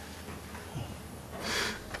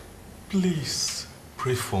 Please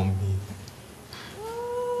pray for me.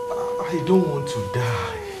 I don't want to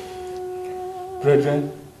die.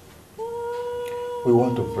 Brethren, we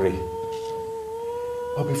want to pray.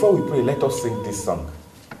 But before we pray, let us sing this song.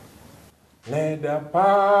 Let the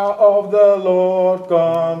power of the Lord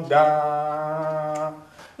come down.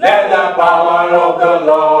 Let the power of the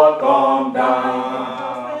Lord come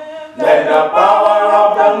down. Let the power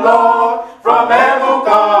of the Lord from heaven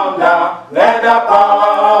come down. Let the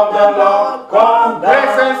power of the Lord come down.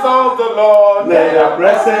 Presence of the Lord. Let the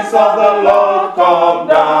presence of the Lord come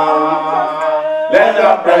down.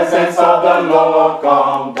 presence of the Lord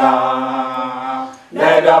come down.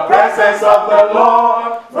 Let the presence of the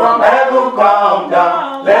Lord from heaven come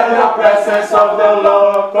down. Let the presence of the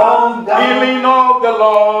Lord come down. Healing of the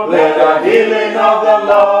Lord. Let the healing of the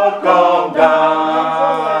Lord come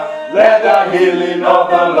down. Let the healing of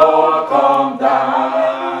the Lord come down.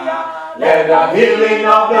 Let the healing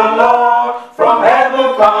of the Lord from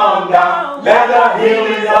heaven come down. Let the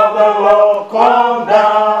healing of the Lord come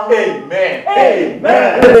down. Amen.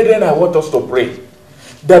 Amen. Brethren, I want us to pray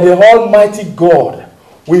that the Almighty God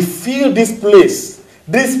will fill this place,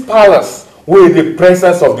 this palace, with the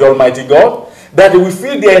presence of the Almighty God, that He will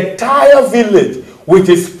fill the entire village with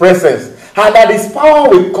His presence, and that His power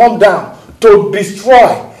will come down to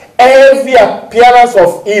destroy every appearance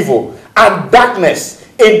of evil and darkness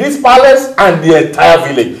in this palace and the entire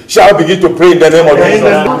village. Shall we begin to pray in the name of Jesus?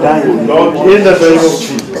 Lord, in the name of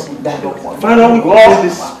Jesus. Father, we pray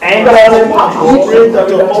this. And we pray that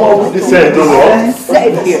your power will descend, Lord.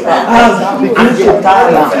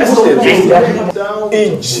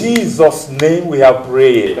 In Jesus' name we have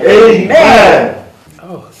prayed. Amen.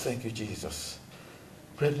 Oh, thank you, Jesus.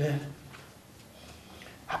 Brethren,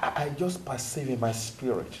 I just perceive in my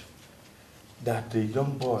spirit that the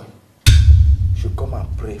young boy should come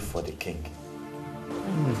and pray for the king.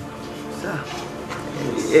 Sir.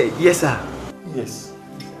 Yes, sir. Yes.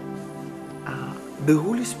 The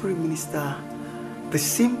Holy Spirit minister the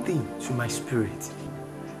same thing to my spirit,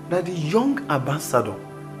 that the young ambassador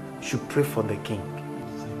should pray for the king.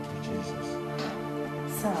 Thank you, Jesus.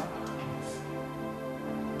 Sir,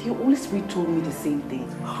 the Holy Spirit told me the same thing,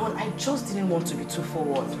 but I just didn't want to be too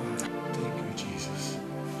forward. Thank you, Jesus.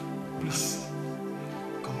 Please,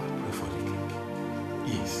 come and pray for the king.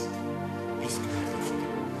 Yes. Please come and pray for him.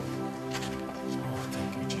 Oh,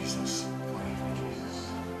 thank you, Jesus. Thank you, Jesus.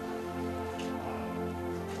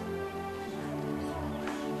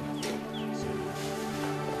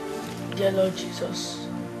 Dear Lord Jesus,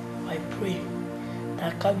 I pray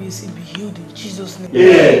that KBC be healed in Jesus' name.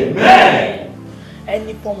 Amen.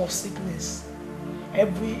 Any form of sickness,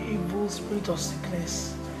 every evil spirit of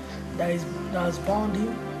sickness that has bound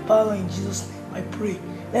him, power in Jesus' name, I pray,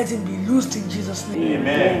 let him be loosed in Jesus' name.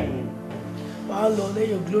 Amen. Wow, Lord, let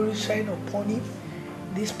your glory shine upon him,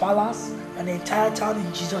 this palace, and the entire town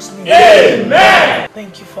in Jesus' name. Amen.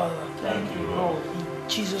 Thank you, Father. Thank you, Lord. In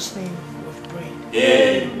Jesus' name we've prayed.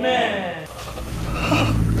 Amen.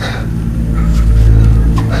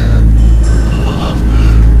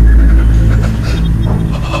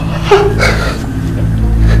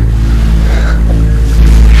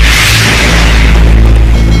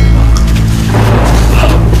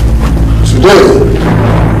 Today,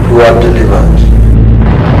 you are delivered.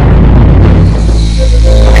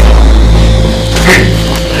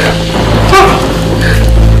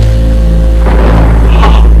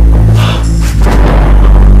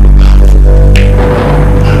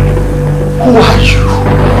 Who are you?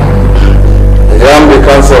 I am the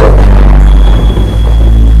counselor,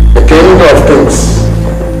 the king of kings,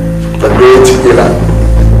 the great healer,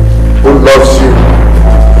 who loves you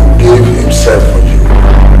and gave himself for you.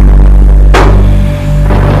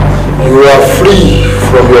 You are free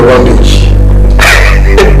from your bondage.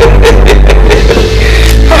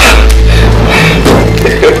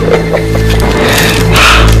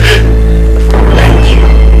 Thank you.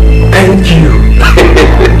 Thank you.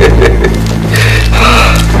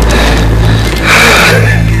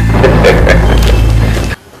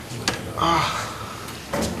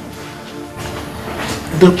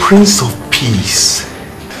 The Prince of Peace,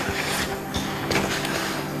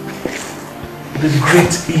 the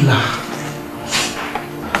great healer.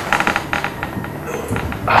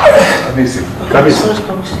 Kabisi. Thank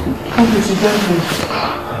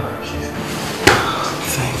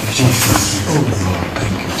you, Jesus. Oh Lord,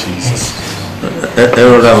 thank you, Jesus.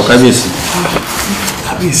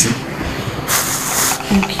 Kabisi.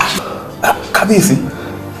 Kabisi,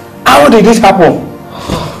 how did this happen?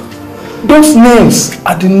 Those names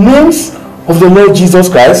are the names of the Lord Jesus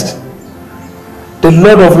Christ, the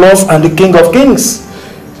Lord of Lords and the King of Kings.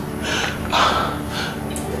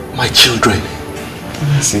 My children,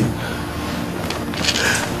 See?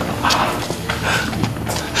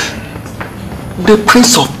 the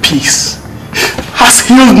Prince of Peace has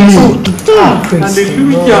healed me.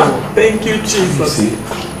 Hallelujah. Thank you, Jesus. See?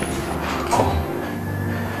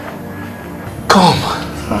 Come.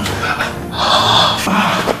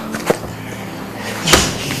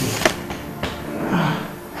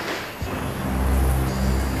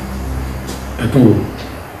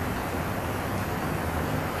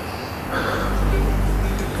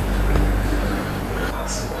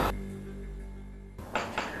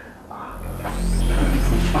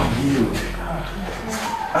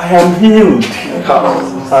 I am healed.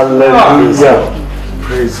 Hallelujah.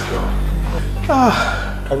 Praise God.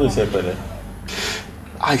 How do you say, brother?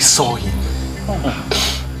 I saw him.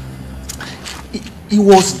 He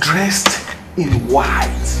was dressed in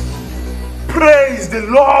white. Praise the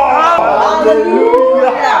Lord.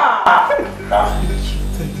 Hallelujah.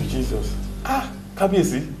 Thank you, Jesus.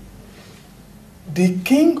 Kabiyesi, the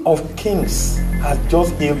King of Kings has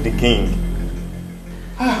just healed the king.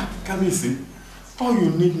 Kabiyesi, all you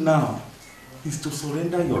need now is to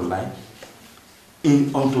surrender your life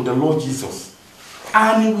unto the Lord Jesus,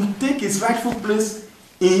 and He will take His rightful place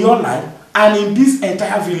in your life and in this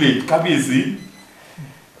entire village. Kabiyesi.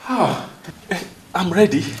 I'm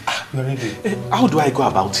ready. You're ready. How do I go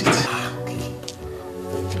about it? Okay.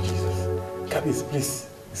 Thank you, Jesus. Kabiyesi, please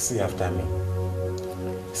say after me.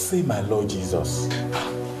 Say, my Lord Jesus.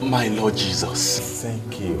 My Lord Jesus.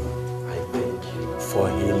 Thank you. I thank you for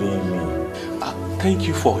healing me. Thank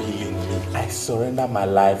you for healing me. I surrender my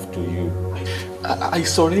life to you. I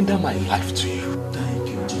surrender my life to you. Thank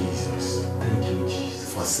you, Jesus. Thank you,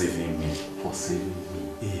 Jesus, for saving me. For saving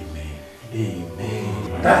me. Amen.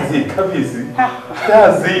 Amen. That's it, Kabiyesi.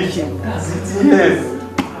 That's it. That's it. Yes.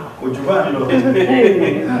 Ojubani.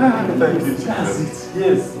 Thank you, Jesus. That's it.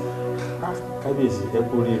 Yes. Kabiyesi,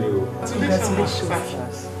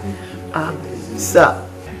 congratulations. Sir.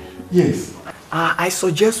 Yes. I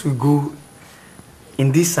suggest we go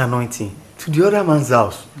in this anointing to the other man's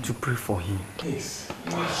house to pray for him. Yes.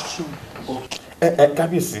 That's true.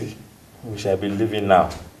 Kabiyesi, we shall be leaving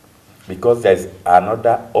now because there is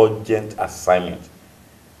another urgent assignment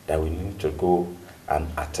that we need to go and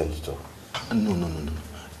attend to. No.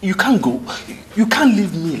 You can't go. You can't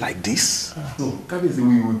leave me like this. No, Kabiyesi,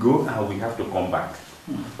 we will go and we have to come back.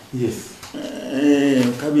 Yes.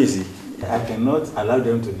 Kabiyesi, I cannot allow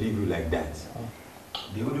them to leave you like that.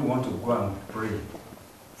 They only want to go and pray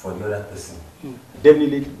for the other person.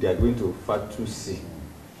 Definitely, they are going to Fatusi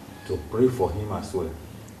to pray for him as well,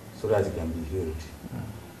 so that he can be healed.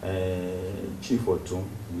 Chief Otum,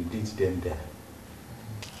 we did them there.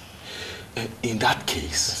 In that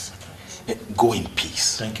case, go in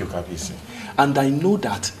peace. Thank you, Kabiyesi. And I know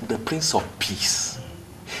that the Prince of Peace,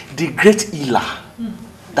 the great healer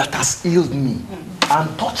that has healed me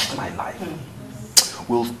and touched my life,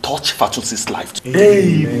 will touch Fatusi's life.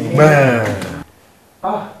 Amen.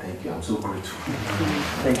 Thank you. I'm so grateful.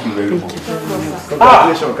 Thank you very much.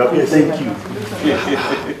 Congratulations, Kabiyesi. Thank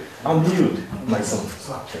you. I'm healed. My son.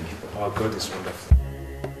 Thank you. Our God is wonderful.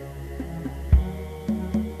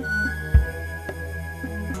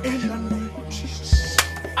 In the name of Jesus.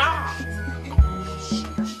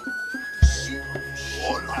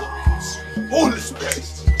 Holy Spirit.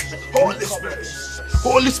 Holy Spirit.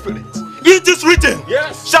 Holy Spirit. It is written.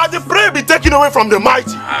 Yes. Shall the prey be taken away from the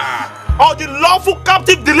mighty? Or the lawful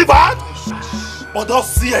captive delivered? But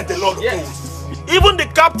thus saith the Lord of hosts. Even the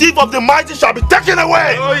captive of the mighty shall be taken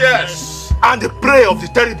away. Oh yes. And the prey of the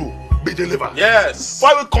terrible be delivered. Yes. For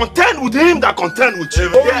I will contend with him that contend with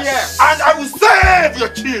you. Oh yes. And I will save your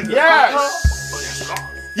children. Yes.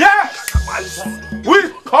 Yes.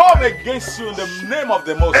 We come against you in the name of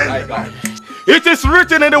the Most High God. It is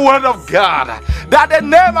written in the Word of God that the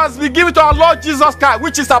name has been given to our Lord Jesus Christ,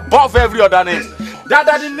 which is above every other name. That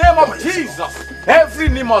at the name of Jesus, every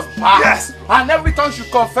knee must bow, and every tongue should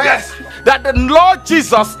confess that the Lord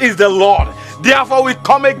Jesus is the Lord. Therefore, we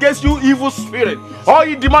come against you, evil spirit, all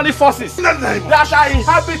you demonic forces that are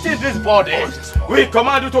inhabiting this body. We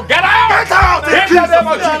command you to get out! Get out! In the name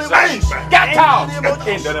of Jesus! Get out! In the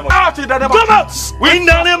name of Jesus! Come out! In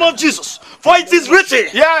the name of Jesus! For it is written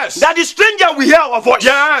that the stranger will hear our voice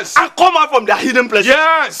and come out from their hidden places.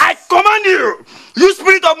 I command you, you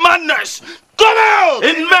spirit of madness, come out!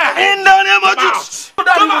 In the name of Jesus!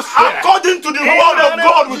 Come out. According to the word of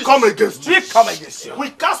God, we come against you. We come against you. We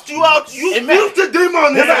cast you out, you filthy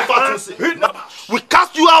demon. We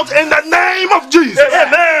cast you out in the name of Jesus.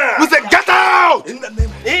 Amen. We say, get out!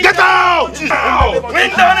 Get out! In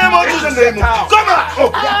the name of Jesus. Come out! Come out!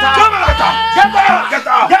 Get out! Get out! Get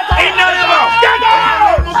out! In the name of get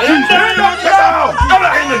out! In the name of get out!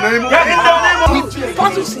 In the name of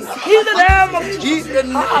Jesus. In the name of Jesus.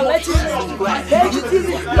 Let him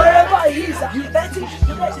wherever he is. Let him in the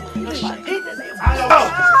name of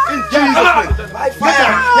Jesus. By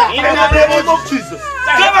fire. In the name of Jesus.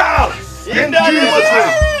 Come out. In Jesus'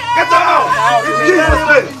 name. Get out. In Jesus'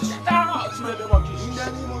 name.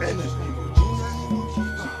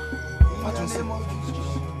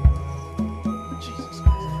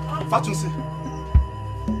 Fatusi.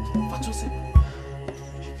 Fatusi.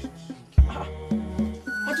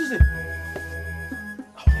 Fatusi.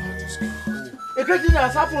 A great thing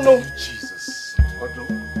has happened, no? Jesus.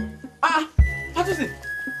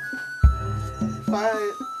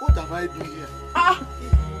 What have I done here?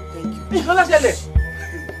 Thank you.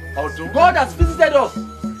 God has visited us.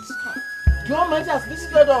 The Almighty has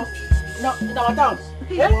visited us in our town.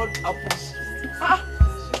 What happens?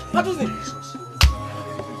 What is it?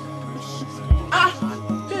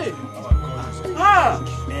 Hey.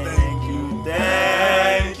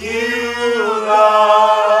 Thank you,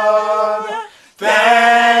 Lord.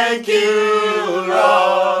 Thank you,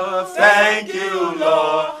 Lord. Thank you,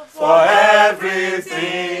 Lord, for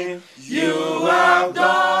everything you have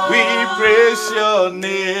done. We praise your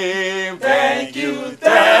name. Thank you,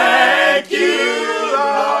 Lord.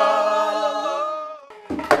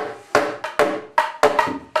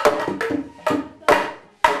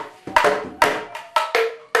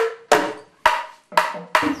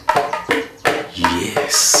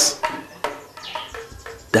 Yes,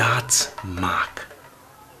 that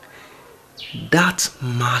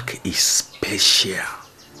mark is special,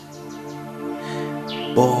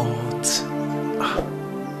 but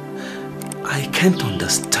I can't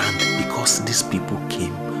understand because these people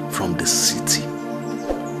came from the city.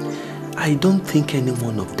 I don't think any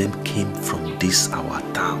one of them came from this our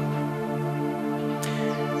town.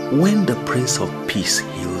 When the Prince of Peace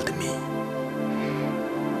healed me,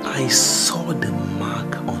 I saw the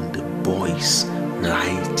mark on the boy's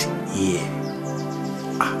right ear.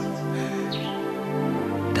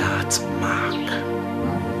 That mark.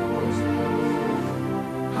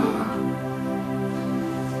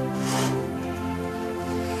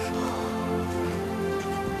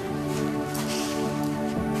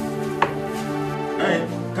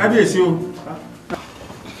 Kábíyèsí o.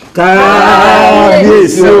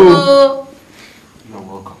 Kábíyèsí o. You're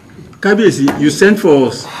welcome. Kábíyèsí, you sent for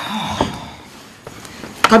us.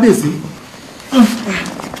 Kábíyèsí.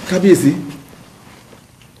 Kábíyèsí.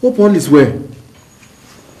 Hope all is well.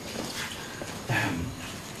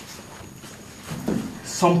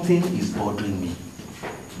 Something is bothering me,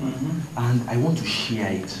 and I want to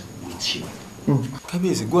share it with you.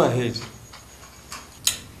 Kábíyèsí, go ahead.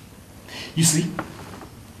 You see,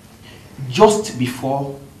 just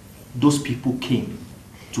before those people came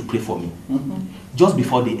to pray for me, just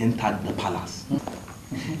before they entered the palace,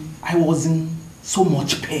 I was in so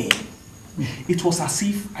much pain. It was as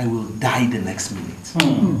if I will die the next minute.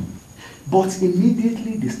 But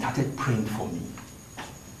immediately they started praying for me,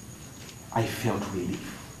 I felt relief.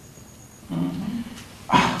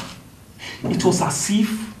 It was as if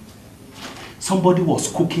somebody was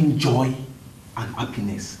cooking joy and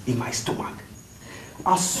happiness in my stomach.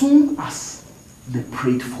 As soon as they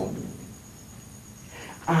prayed for me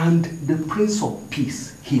and the Prince of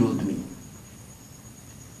Peace healed me,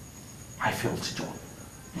 I felt joy.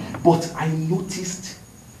 But I noticed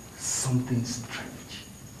something strange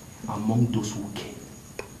among those who came.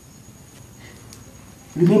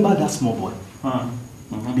 Remember that small boy?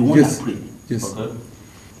 The one that prayed? Yes. Okay.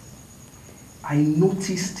 I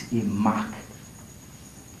noticed a mark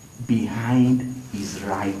behind his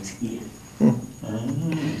right ear.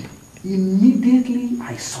 Immediately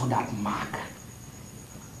I saw that mark.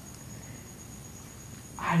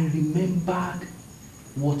 I remembered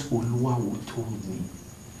what Oluwawo told me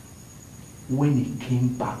when he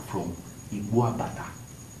came back from Igboabata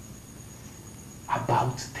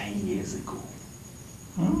about 10 years ago.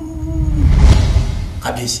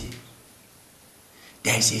 Kabisi,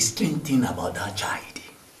 there is a strange thing about that child.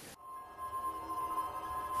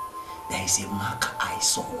 There is a mark I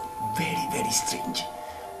saw, very, very strange,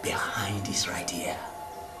 behind his right ear.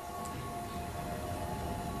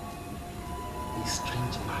 A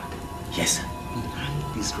strange mark? Yes.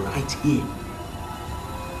 Behind his right ear.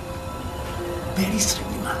 Very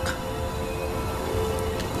strange mark.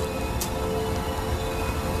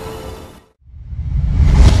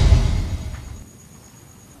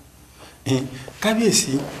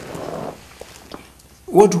 Kábíyèsí,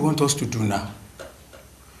 what do you want us to do now?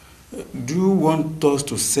 Do you want us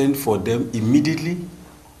to send for them immediately?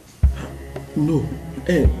 No.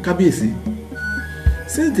 Kábíyèsí,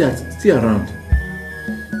 since they are still around,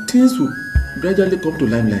 things will gradually come to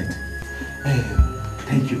limelight.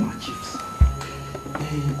 Thank you, my chiefs.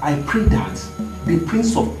 I pray that the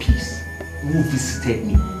Prince of Peace who visited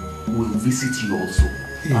me will visit you also.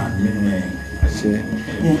 Amen.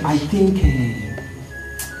 I think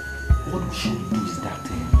what we should do is that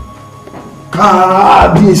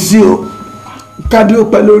Kábíyèsí o, kádé ó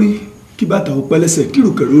pẹ́ lórí, kí bàtà ó pẹ́ lẹ́sẹ̀, kí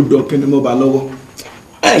ìrùkẹ̀rẹ̀ ó dọ̀ kẹ́ni mọ́ bá lọ́wọ́.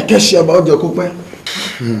 Kẹ́sì ọba ọjọ́ kó pẹ́.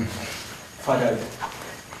 Father,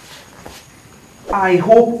 I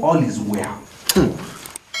hope all is well.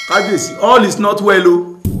 Kábíyèsí, all is not well o.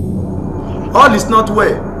 All is not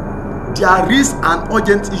well. There is an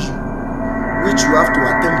urgent issue which you have to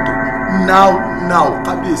attend to now,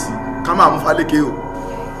 Kábíyèsí, come on, Mufaleke o.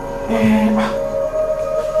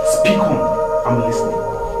 Speak on, I'm listening.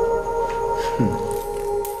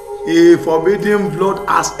 A forbidden blood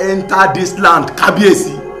has entered this land,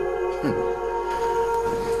 Kábíyèsí.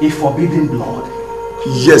 A forbidden blood?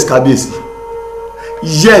 Yes, Kábíyèsí.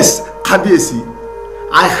 Yes, Kábíyèsí.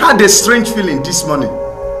 I had a strange feeling this morning,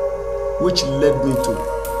 which led me to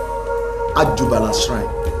Ajubala Shrine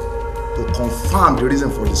to confirm the reason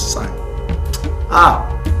for this sign.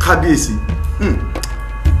 Kábíyèsí.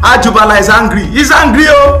 Ajubala is angry. He's angry,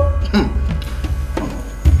 oh.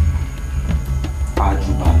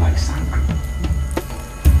 Ajubala is angry.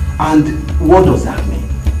 And what does that mean?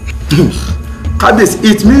 Kábíyèsí,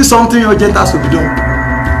 it means something urgent has to be done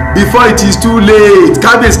before it is too late.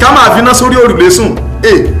 Kábíyèsí, come on, fina sórí òrùlé sùn.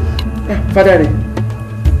 Hey. Father,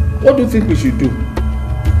 what do you think we should do?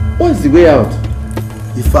 What is the way out?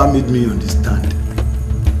 Ifa made me understand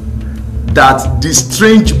that the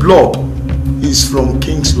strange blood is from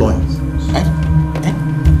King's loins.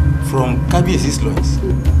 From Kábíyèsí's loins?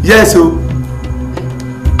 Yes, so.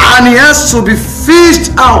 And he has to be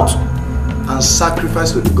fished out and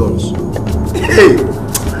sacrificed to the gods.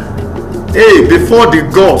 Hey, before the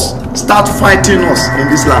gods start fighting us in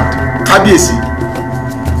this land. Kábíyèsí.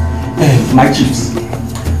 My chiefs,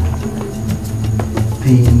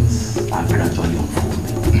 things are gradually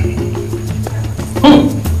unfolding.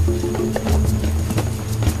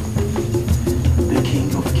 The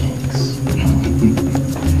King of Kings,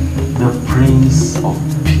 the Prince of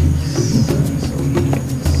Peace,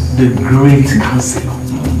 the Great Counselor.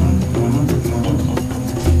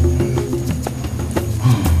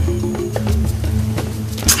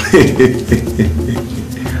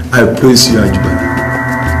 I praise you, Ajubala.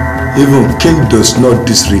 Even king does not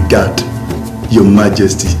disregard your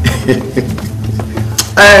majesty.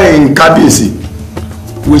 Hey, Kábíyèsí,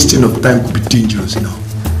 wasting of time could be dangerous now.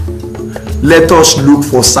 Let us look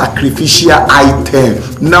for sacrificial item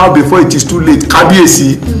now before it is too late.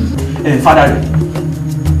 Kábíyèsí. Father,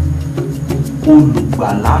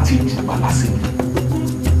 olùgbàlà ti jùbàlà sí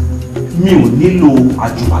mi ò nílò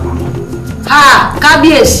àjùbàlà.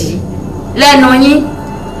 Kábíyèsí, lẹ́nu yín.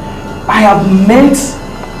 I have met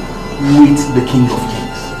with the King of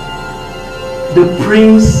Kings, the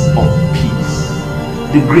Prince of Peace,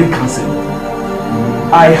 the Great Counselor.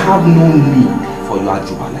 I have no need for your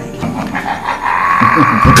Ajubala.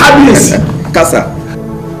 Kábíyèsí, Kasa.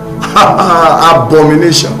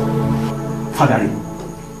 Abomination. Father,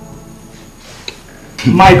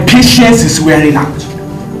 my patience is wearing out.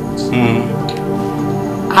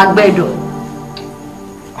 Agbedo.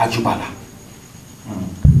 Ajubala.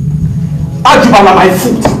 Ajubala, my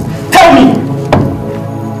foot. Tell me,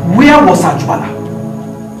 where was Ajubala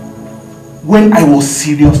when I was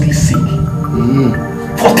seriously sick?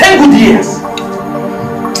 For 10 good years.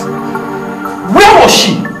 Where was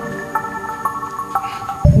she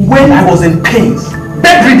when I was in pains,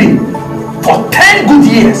 bedridden, for 10 good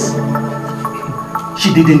years?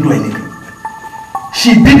 She didn't do anything.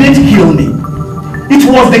 She didn't heal me. It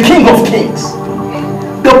was the King of Kings,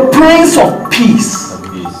 the Prince of Peace,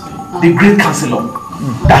 the Great Counselor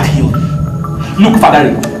that healed me. Look,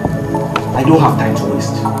 Father, I don't have time to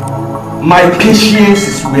waste. My patience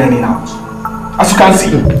is wearing out. As you can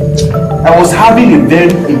see, I was having a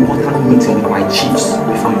very important meeting with my chiefs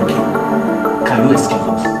before you came. Can you excuse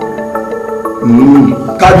us?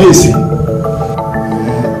 Kábíyèsí.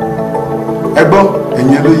 Ẹgbọ́n,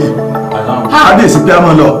 ẹ̀yin olóyè. Kábíyèsí pé a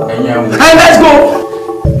máa lọ. Hey, let's go!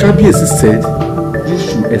 Kábíyèsí said you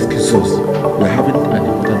should excuse us. We are having an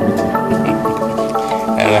important meeting.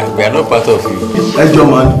 We are not part of you. Ẹjọ́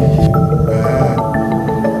máa ní.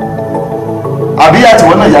 Àbí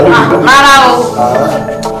àtiwọ́n náà yà lóde. Rárá o.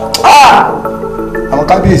 Àwọn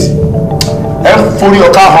kábíyèsí. Ẹ ń forí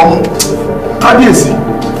ọ̀ká hàn mú. Kábíyèsí.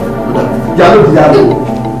 Yà lóde yà lóde.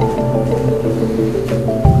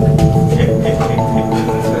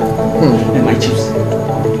 My chiefs.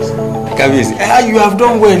 Kábíyèsí, you have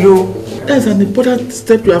done well, oh. That's an important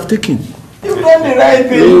step you have taken. You've done the right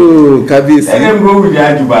thing. Oh, Kábíyèsí. Let them go with the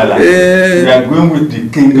Ajubala. We are going with the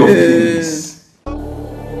King of Kings.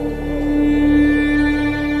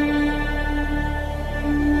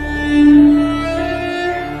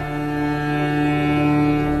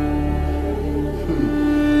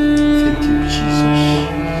 Thank you, Jesus.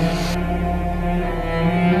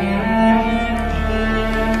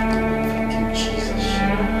 Thank you, Jesus.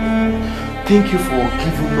 Thank you for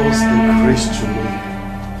giving us the grace to know you.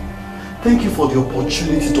 Thank you for the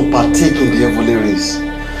opportunity to partake in the heavenly race.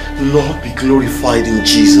 Lord, be glorified in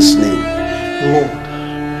Jesus' name. Lord,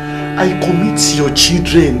 I commit your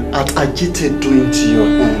children at Ajite into your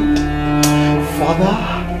hand. Father,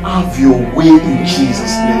 have your way in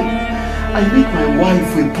Jesus' name. I make my wife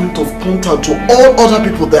a point of contact to all other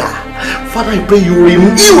people there. Father, I pray you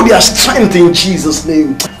renew their strength in Jesus'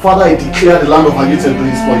 name. Father, I declare the land of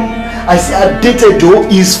Adeoye is for you. I say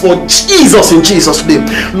Adeoye is for Jesus in Jesus' name.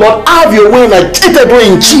 Lord, have your way in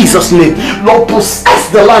Adeoye in Jesus' name. Lord, possess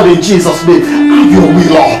the land in Jesus' name. Have your way,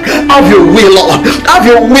 Lord. Have your way, Lord. Have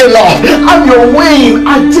your way, Lord. Have your way in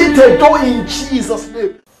Adeoye in Jesus'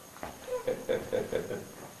 name.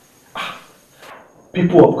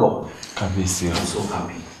 People of God, I'm so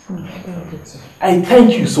happy. I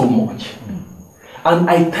thank you so much. And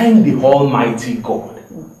I thank the Almighty God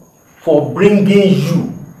for bringing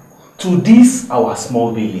you to this our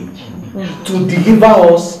small village to deliver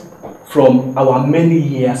us from our many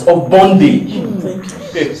years of bondage.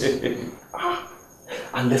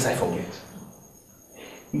 Unless I forget,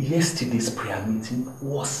 yesterday's prayer meeting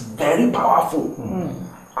was very powerful.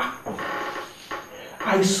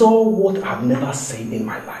 I saw what I've never seen in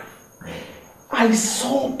my life. I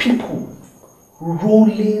saw people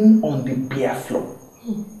rolling on the bare floor,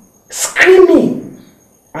 screaming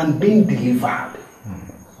and being delivered.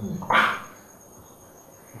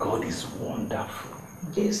 God is wonderful.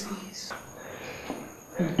 Yes, He is.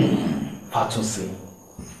 Fatusi.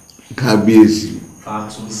 Kabiesi.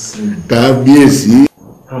 Fatusi. Kabiesi.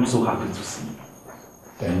 I'm so happy to see you.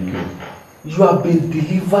 Thank you. You have been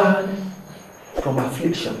delivered from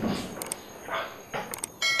affliction.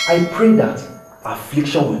 I pray that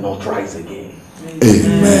affliction will not rise again.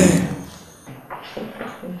 Amen.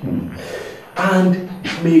 And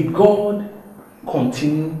may God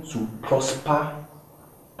continue to prosper,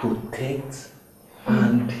 protect,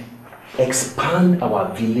 and expand our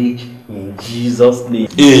village in Jesus' name.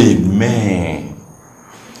 Amen.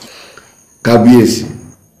 Kabiesi.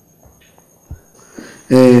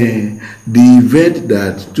 The event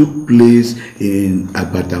that took place in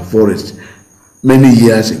Abata Forest many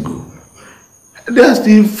years ago, they are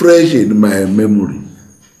still fresh in my memory.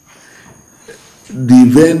 The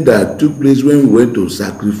event that took place when we went to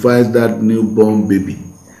sacrifice that newborn baby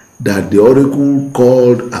that the oracle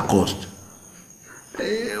called accursed.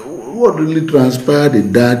 What really transpired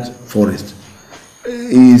in that forest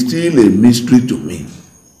is still a mystery to me.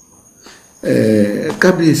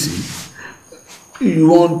 Kabiesi, you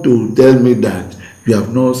want to tell me that you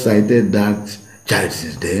have not sighted that child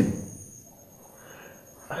since then?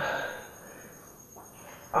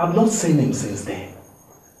 I have not seen him since then.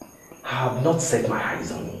 I have not set my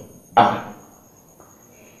eyes on him.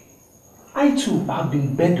 I too have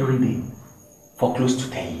been bedridden for close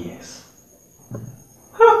to 10 years.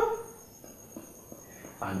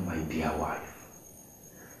 And my dear wife,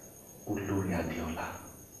 Olori Adeola,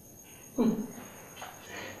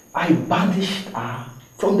 I banished her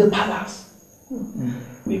from the palace.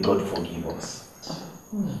 May God forgive us.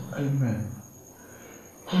 Amen.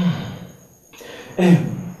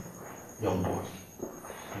 Young boy,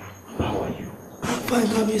 how are you? Fine,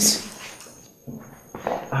 Kabiesi.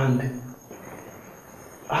 And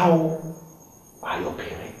how are your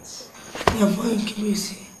parents? I'm fine,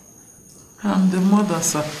 Kabiesi. I'm the mother,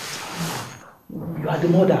 sir. You are the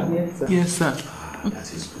mother? Yes, sir. Yes, sir.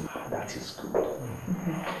 That is good. That is good.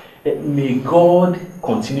 May God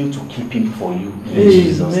continue to keep him for you in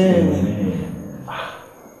Jesus' name.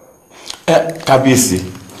 Kabiesi,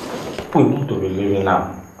 we want to be leaving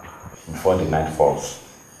now before the night falls.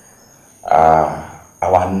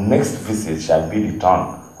 Our next visit shall be the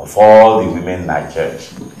turn of all the women in our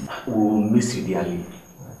church. We will miss you dearly.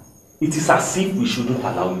 It is as if we shouldn't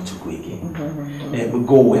allow you to go again.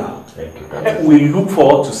 Go well. Thank you. We look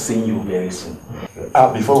forward to seeing you very soon.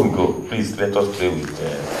 Before we go, please let us pray with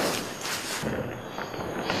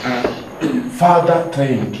Father,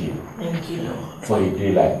 thank you. Thank you, Lord. For a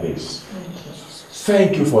day like this.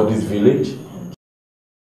 Thank you for this village.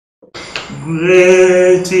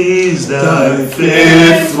 Great is thy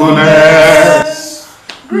faithfulness.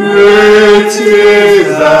 Great is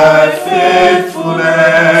thy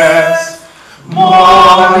faithfulness.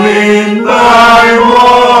 Morning by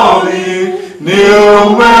morning,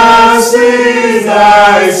 new mercies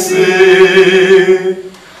I see.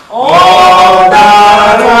 All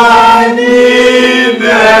that I need,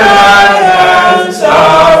 thy hands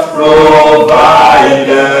have provided.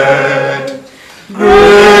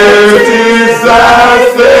 Great is thy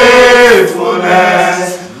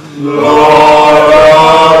faithfulness, Lord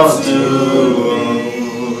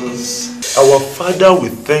unto us. Our Father, we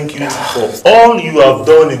thank you for all you have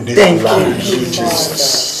done in this land,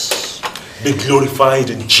 Jesus. Be glorified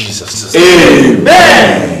in Jesus' name.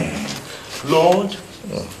 Amen. Lord,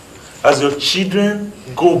 as your children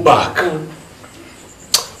go back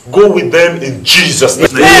go with them in Jesus' name.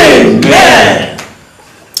 Amen.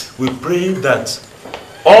 We pray that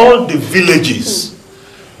all the villages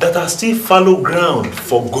that are still fallow ground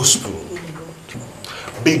for gospel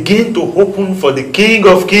begin to open for the King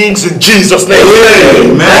of Kings in Jesus' name.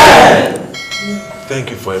 Amen. Thank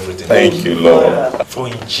you for everything. Thank you, Lord. For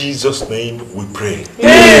in Jesus' name we pray.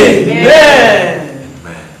 Amen.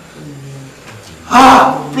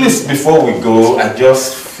 Please, before we go, I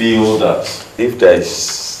just feel that if there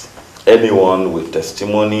is anyone with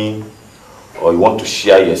testimony or you want to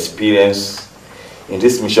share your experience in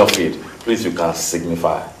this mission field, please, you can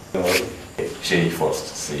signify. Share it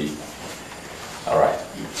first. See. All right.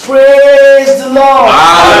 Praise the Lord.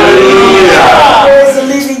 Hallelujah. Praise the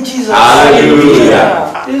living Jesus.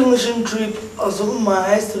 Hallelujah. This mission trip has opened my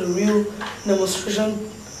eyes to the real demonstration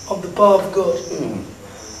of the power of God.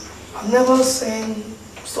 I've never seen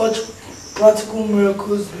such practical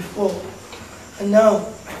miracles before, and now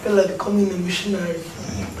I feel like becoming a missionary.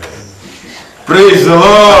 Praise the Lord.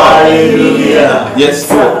 Hallelujah. Yes,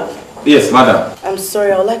 sir. Yes, madam. I'm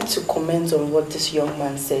sorry, I would like to comment on what this young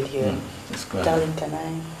man said here. Darling, can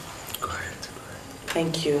I? Go ahead.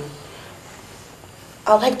 Thank you.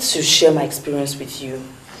 I'd like to share my experience with you.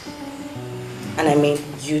 And I mean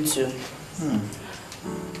you too.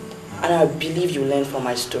 And I believe you learn from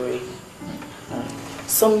my story.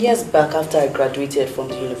 Some years back, after I graduated from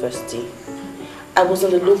the university, I was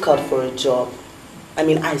on the lookout for a job. I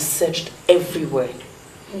mean, I searched everywhere.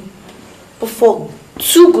 But for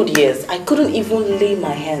 2 good years, I couldn't even lay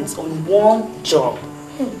my hands on one job.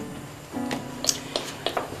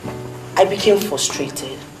 I became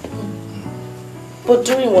frustrated. But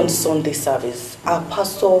during one Sunday service, our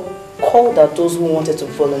pastor called out those who wanted to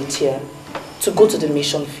volunteer to go to the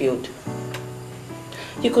mission field.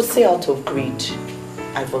 You could say out of greed,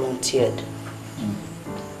 I volunteered.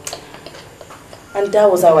 And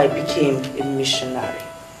that was how I became a missionary.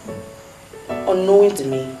 Unknowing to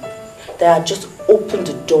me, that I had just opened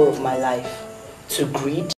the door of my life to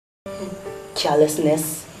greed,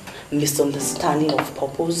 carelessness, misunderstanding of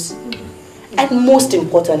purpose, and most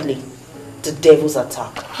importantly, the devil's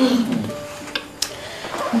attack.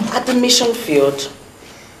 At the mission field,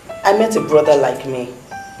 I met a brother like me.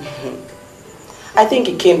 I think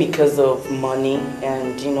it came because of money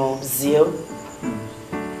and, zeal.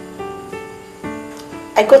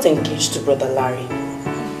 I got engaged to Brother Larry.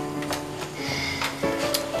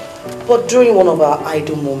 But during one of our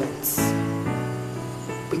idle moments,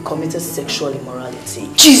 we committed sexual immorality.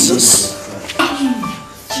 Jesus!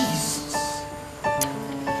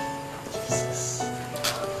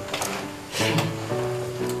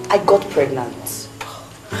 I got pregnant.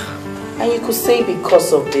 And you could say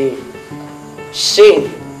because of the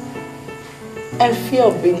shame and fear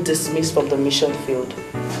of being dismissed from the mission field,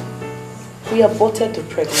 we aborted the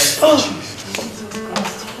pregnancy.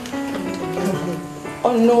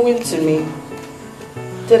 Unknowing to me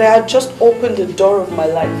that I had just opened the door of my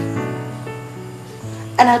life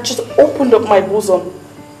and I had just opened up my bosom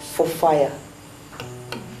for fire.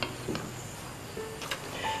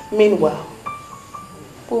 Meanwhile,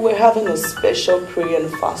 we were having a special prayer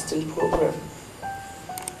and fasting program.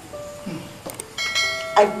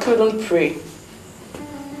 I couldn't pray,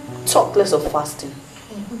 talk less of fasting.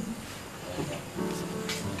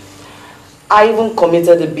 I even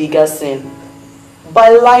committed a bigger sin by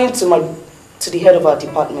lying to the head of our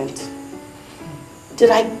department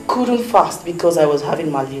that I couldn't fast because I was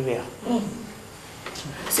having malaria.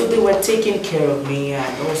 So they were taking care of me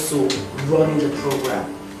and also running the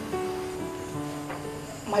program.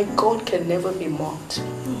 My God can never be mocked.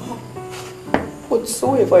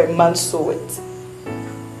 Whatsoever a man soweth,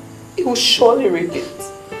 he will surely reap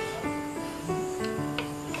it.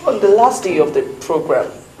 On the last day of the program,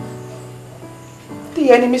 the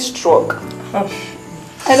enemy struck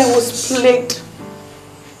and I was plagued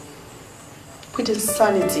with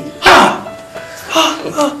insanity.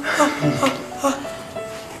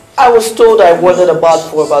 I was told I wandered about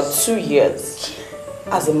for about 2 years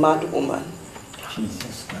as a mad woman.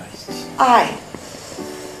 Jesus Christ. I,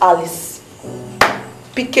 Alice,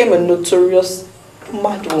 became a notorious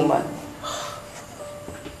mad woman.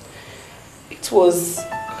 It was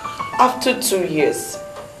after 2 years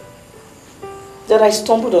that I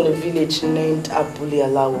stumbled on a village named Abule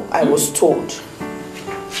Alawo. I was told.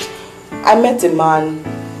 I met a man,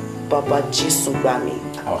 Baba Jisubami.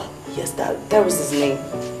 Oh. Yes, that was his name.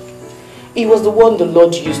 He was the one the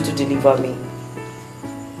Lord used to deliver me.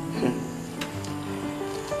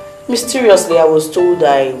 Mysteriously, I was told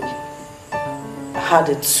I had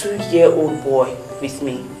a 2-year-old boy with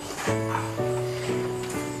me.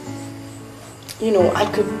 I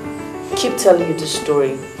could keep telling you this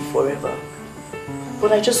story forever.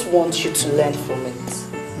 But I just want you to learn from it.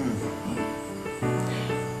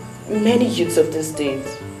 Many youths of these days,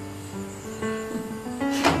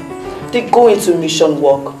 they go into mission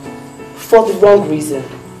work for the wrong reason.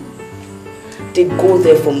 They go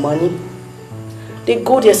there for money. They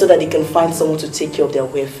go there so that they can find someone to take care of their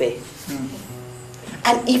welfare.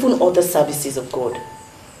 And even other services of God.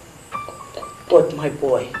 But my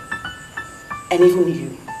boy, and even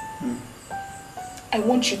you, I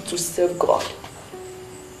want you to serve God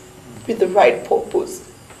with the right purpose.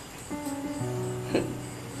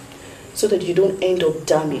 So that you don't end up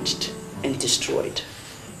damaged and destroyed.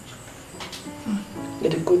 May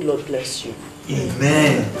the good Lord bless you.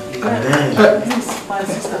 Amen. Amen. My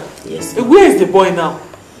sister. Yes. Where is the boy now?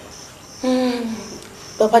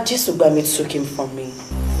 Papa Jesubami took him from me.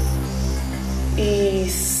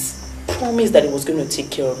 He's promised that he was going to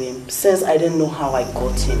take care of him since I didn't know how I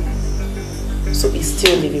got him. So he's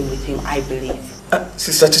still living with him, I believe.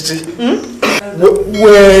 Sister Chichi,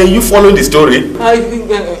 were you following the story? I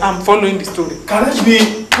think I'm following the story. Can it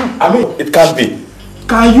be? I mean, it can't be.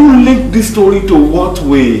 Can you link this story to what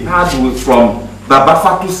we heard from Baba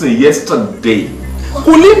Fatuse yesterday?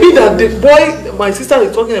 Could it be that the boy my sister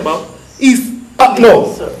is talking about is...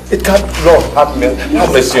 no, it can't. No, have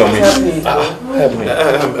mercy on me. Help me.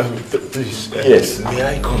 Please. Yes. May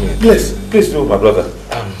I come in? Yes, please do, my brother.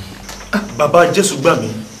 Baba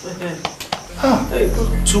Jesubami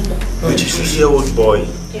took a 2-year-old boy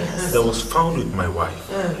that was found with my wife.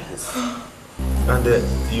 And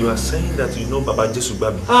you are saying that you know Baba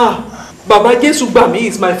Jesubami? Baba Jesubami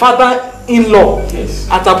is my father-in-law. Yes.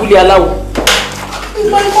 At Abuli Alawo. He's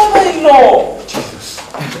my father-in-law. Jesus.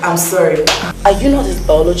 I'm sorry. Are you not his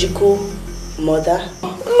biological mother?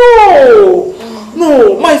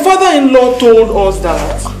 No, my father-in-law told us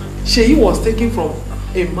that Sheyi was taken from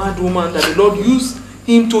a mad woman that the Lord used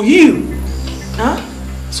him to heal.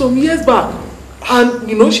 Some years back. And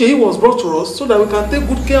you know, Sheyi was brought to us so that we can take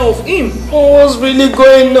good care of him. What's really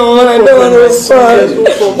going on? I don't understand.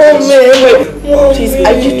 Please,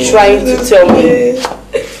 are you trying to tell me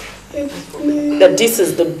that this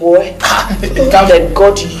is the boy that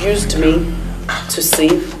God used me to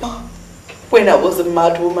save when I was a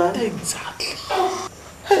mad woman? Exactly. Oh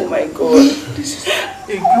my God.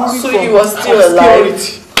 So you are still alive?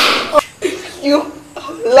 You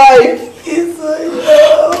alive?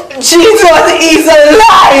 Jesus is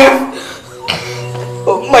alive!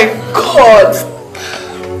 Oh my God!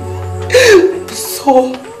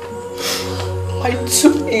 So, my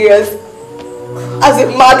 2 years as a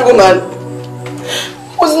mad woman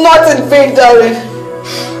was not in vain, darling.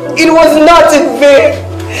 It was not in vain.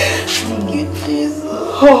 Thank you, Jesus.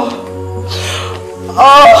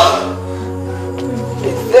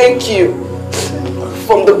 Thank you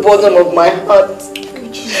from the bottom of my heart.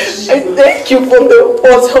 I thank you from the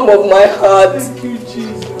bottom of my heart. Thank you,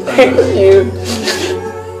 Jesus. Thank you.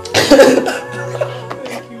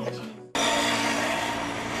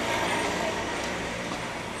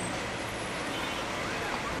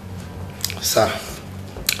 Sir,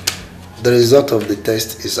 the result of the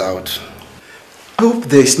test is out. I hope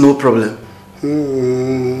there is no problem.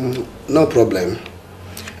 No problem.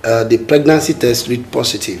 The pregnancy test read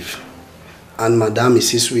positive, and Madame is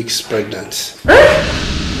 6 weeks pregnant.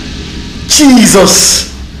 Jesus!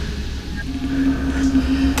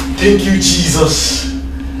 Thank you, Jesus.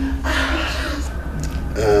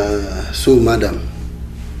 So, Madam,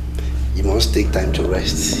 you must take time to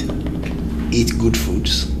rest. Eat good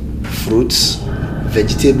foods, fruits,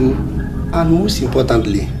 vegetable, and most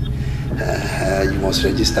importantly, you must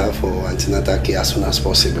register for antenatal care as soon as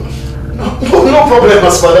possible. No problem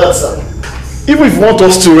as for that, sir. Even if you want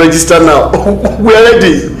us to register now, we are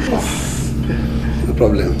ready. No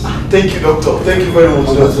problem. Thank you, doctor. Thank you very much.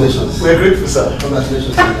 Congratulations. We are grateful, sir.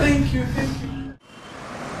 Congratulations. Thank you.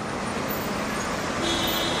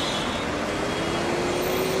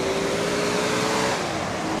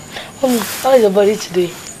 Mommy, how is your body today?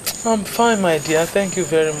 I'm fine, my dear. Thank you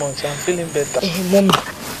very much. I'm feeling better. Mommy,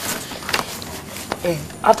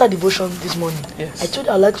 after devotion this morning, yes, I told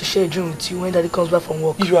you I'd like to share a dream with you when Daddy comes back from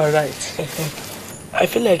work. You are right. I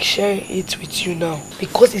feel like sharing it with you now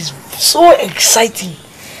because it's so exciting.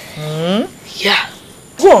 Yeah.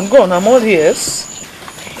 Go on. I'm all ears.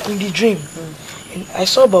 In the dream, I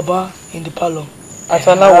saw Baba in the parlor. At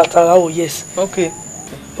Alawo? Yes. Okay.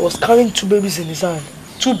 He was carrying 2 babies in his hand.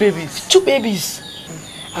 2 babies? 2 babies.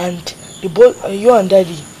 And the boy, you and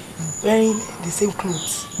Daddy, wearing the same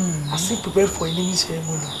clothes. As if prepared for a naming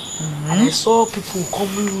ceremony. And I saw people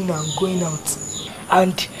coming in and going out.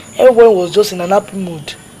 And everyone was just in an happy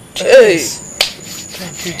mood. Hey!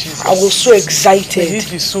 Thank you, Jesus. I was so excited. May it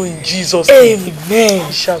be so in Jesus' name. Amen.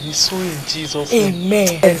 It shall be so in Jesus' name.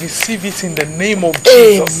 Amen. I receive it in the name of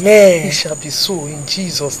Jesus. Amen. It shall be so in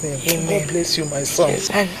Jesus' name. Amen. God bless you, my son. Yes.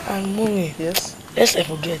 And mommy. Yes. Lest I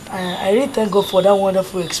forget. I really thank God for that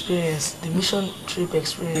wonderful experience, the mission trip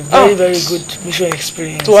experience. Very good mission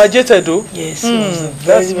experience. To Ajetedo? Yes.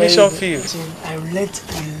 That's mission field. I learned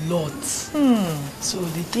a lot. So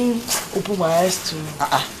the thing opened my eyes to.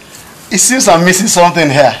 It seems I'm missing something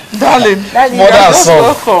here. Darling, mother and son.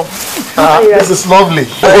 Welcome. This is lovely.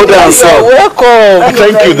 Mother and son. Welcome.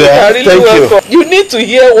 Thank you there. Really Thank welcome. You need to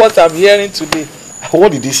hear what I'm hearing today.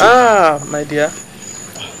 What did he say? My dear.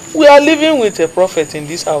 We are living with a prophet in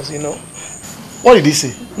this house, you know. What did he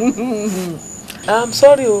say? I'm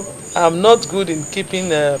sorry, I'm not good in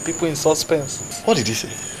keeping people in suspense. What did he say?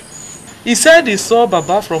 He said he saw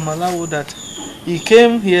Baba from Malawi, that he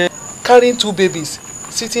came here carrying 2 babies,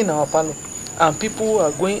 sitting in our parlor, and people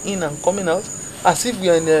are going in and coming out as if we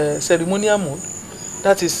are in a ceremonial mode.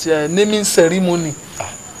 That is naming ceremony.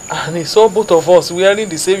 And he saw both of us wearing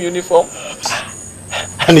the same uniform.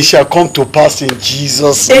 And it shall come to pass in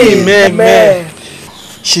Jesus' name. Amen.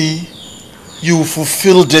 You will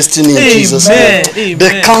fulfill destiny in Jesus' name. Amen.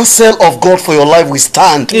 The counsel of God for your life will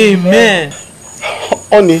stand. Amen.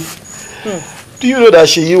 Honey, do you know that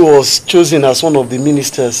she was chosen as one of the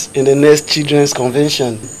ministers in the next children's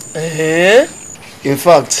convention? In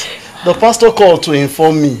fact, the pastor called to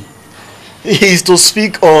inform me. He is to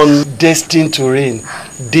speak on destined to reign,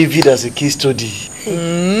 David as a case study.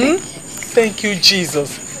 Thank you,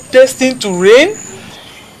 Jesus. Destined to reign?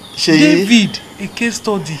 David, a case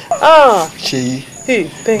study. Hey,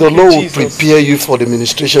 thank the you, Lord Jesus. will prepare you for the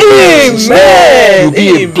ministration. Amen. You'll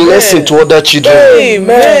be a blessing to other children.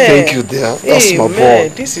 Amen. Thank you there. That's my boy.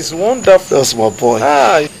 This is wonderful. That's my boy.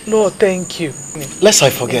 Lord, thank you. Lest I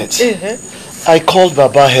forget, I called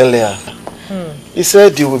Baba earlier. He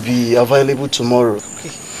said he will be available tomorrow.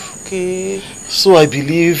 Okay. So I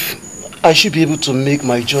believe I should be able to make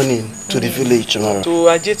my journey to the village tomorrow. To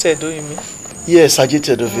Ajetedo, you mean? Yes,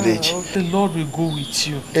 Ajetedo village. The Lord will go with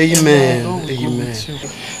you. Amen. Amen.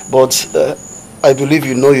 But I believe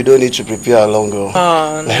you know you don't need to prepare along. No.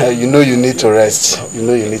 You know you need to rest. You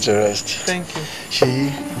know you need to rest. Thank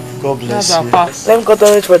you. God bless you. Let me go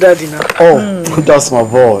to it for daddy now. Oh, that's my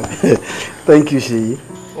boy. Thank you, Shi.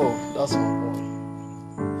 Oh, that's my boy.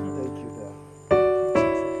 Thank you, Dad.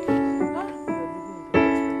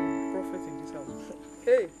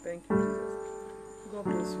 Hey, thank you, Jesus. God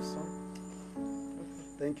bless you, son.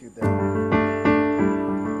 Thank you, Dad.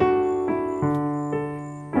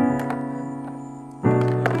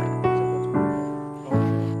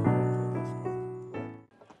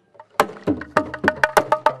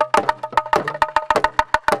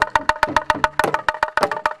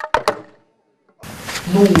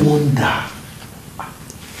 No wonder,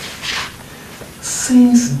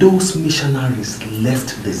 since those missionaries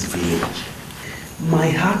left this village, my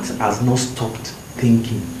heart has not stopped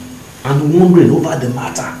thinking and wondering over the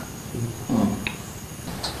matter.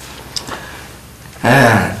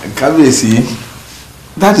 Kabesi,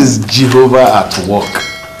 that is Jehovah at work,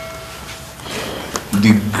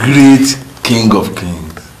 the great King of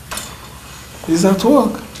Kings. He's at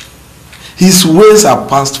work. His ways are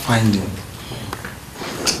past finding.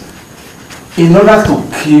 In order to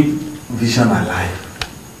keep vision alive,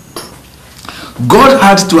 God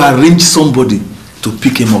had to arrange somebody to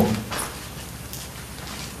pick him up.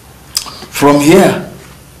 From here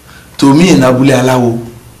to me in Abule Alawo,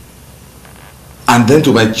 and then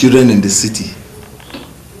to my children in the city.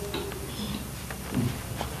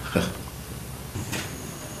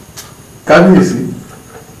 Can you see?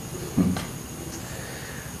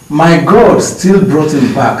 My God still brought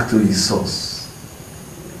him back to his source.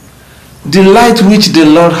 The light which the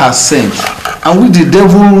Lord has sent and which the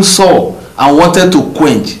devil saw and wanted to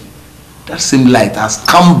quench, that same light has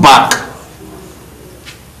come back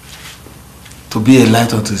to be a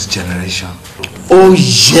light unto his generation. Oh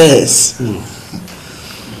yes.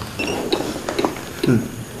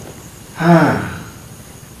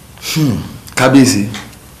 Kabisi,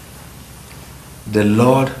 the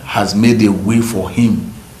Lord has made a way for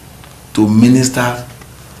him to minister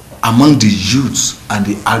among the youths and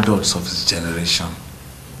the adults of his generation.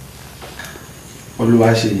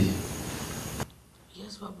 Oluwaseyi.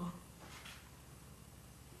 Yes, Baba.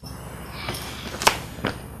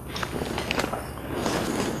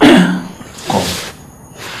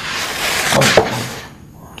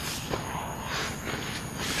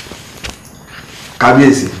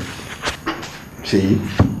 Kabiyesi. Seyi.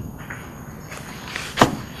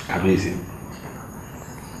 Kabiyesi.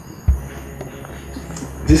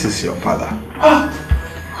 This is your father.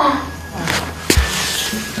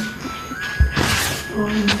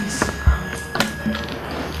 promise.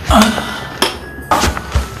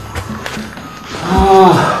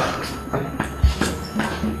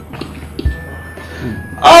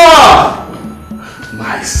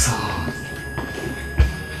 My son.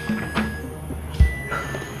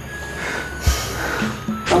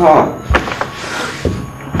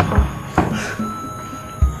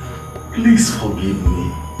 Please forgive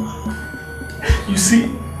me. You see,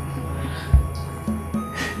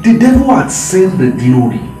 the devil had sent the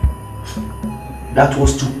glory that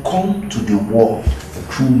was to come to the world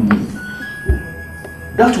through me.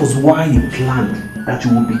 That was why he planned that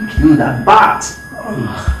you would be killed at birth.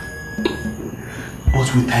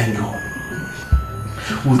 But we thank God.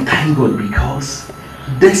 We thank God because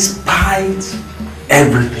despite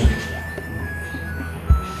everything,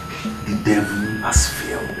 the devil has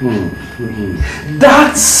failed.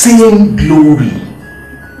 That same glory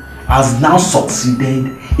has now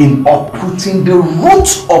succeeded in uprooting the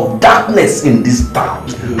roots of darkness in this town.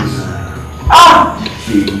 I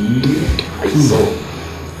saw.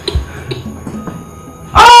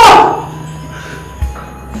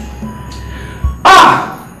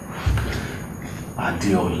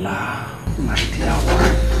 Adeola, my dear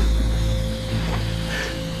one,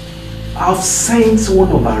 I've sent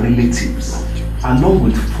one of our relatives along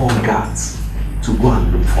with 4 guards to go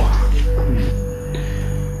and look for her.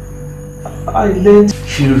 I learned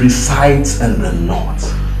she resides in the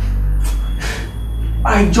north.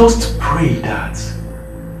 I just pray that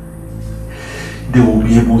they will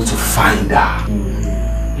be able to find her.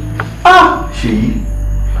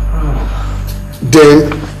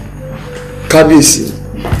 Then, Kabisi,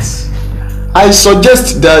 yes, I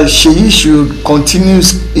suggest that Sheyi should continue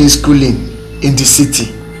in schooling in the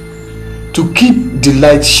city to keep the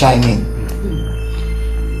light shining.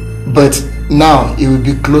 But now it will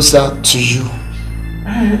be closer to you.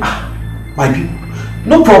 My people,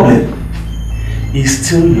 no problem. He's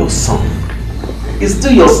still your son. He's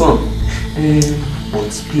still your son.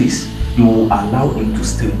 But please, you will allow him to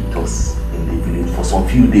stay with us in the village for some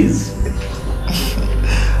few days.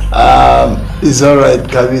 It's alright,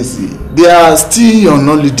 Kabisi. They are still on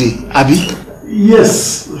holiday, Abi?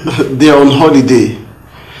 Yes, they are on holiday.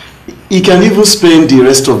 He can even spend the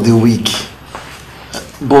rest of the week.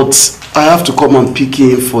 But I have to come and pick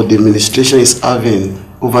him for the administration he's having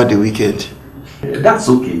over the weekend. That's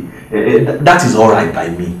okay. That is alright by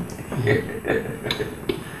me.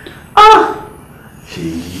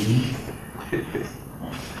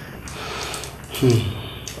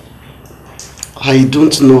 I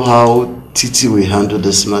don't know how Titi will handle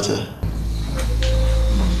this matter.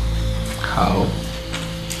 How?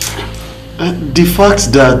 The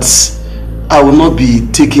fact that I will not be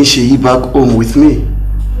taking Sheyi back home with me.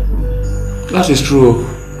 That is true.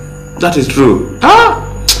 That is true.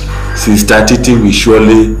 Sister Titi will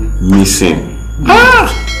surely miss him.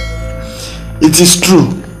 It is true.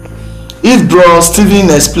 If Bro Stephen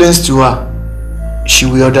explains to her, she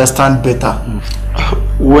will understand better.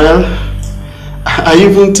 Well, I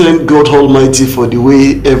even thank God Almighty for the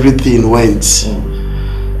way everything went.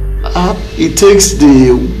 It takes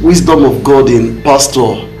the wisdom of God in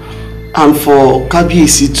pastor and for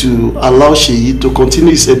Kabiyesi to allow Sheyi to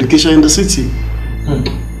continue his education in the city.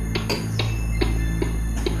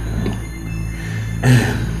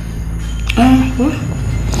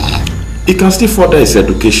 He can still further his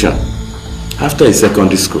education after his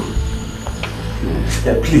secondary school.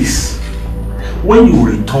 Please, when you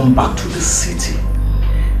return back to the city,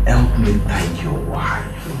 help me thank your wife.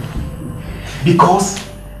 Because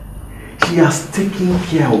she has taken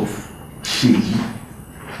care of Sheyi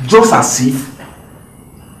just as if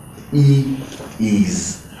he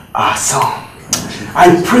is our son.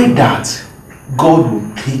 I pray that God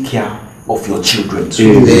will take care of your children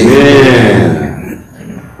too. Amen.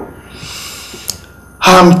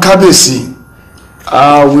 Kabiyesi,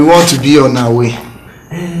 we want to be on our way.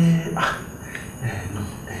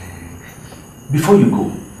 Before you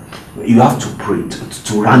go, you have to pray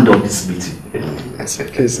to round up this meeting. That's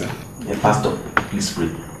okay, sir. Pastor, please pray.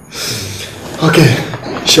 Okay,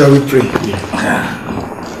 shall we pray?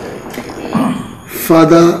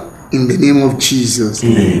 Father, in the name of Jesus,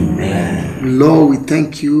 amen. Lord, we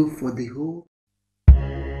thank you for the whole.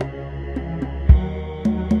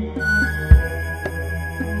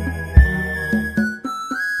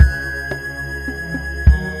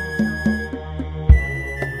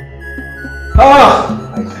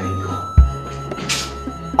 I thank God.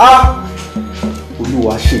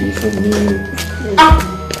 Olúwa ṣe yìí fún mi.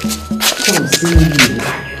 Come see me.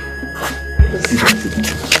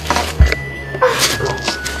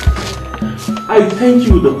 I thank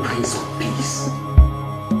you, the Prince of Peace.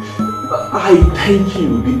 I thank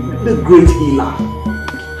you, the great healer,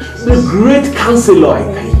 the great counselor. I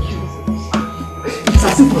thank you. It's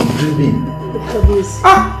as if I'm dreaming.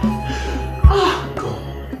 God,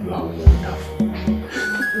 you are wonderful.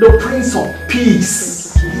 The Prince of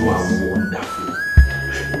Peace, you are wonderful.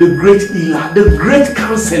 The great healer, the great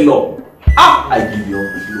counselor. I give you all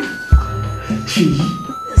the glory.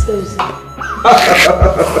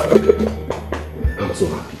 I'm so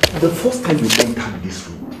happy. The first time you entered this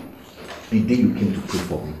room, the day you came to pray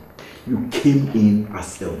for me, you came in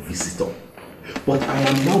as a visitor. But I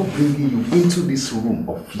am now bringing you into this room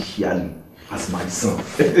officially as my son.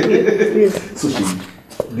 So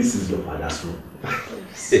this is your father's room.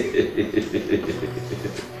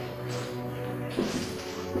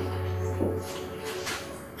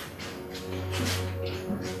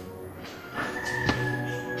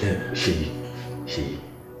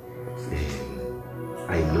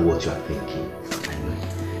 I know what you are thinking. I know.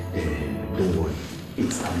 Don't worry.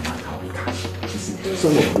 It's a matter of time. You see,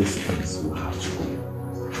 some of these things will have to go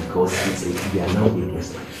because we are now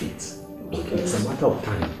against my feet. Okay, it's a matter of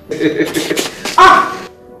time.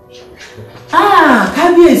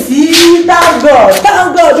 Kábíyèsí, thank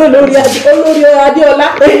God, Olórí Adéọlá.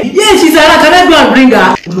 Yes, she's around. Can I go and bring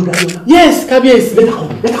her? Yes, Kábíyèsí. Let her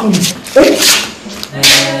come.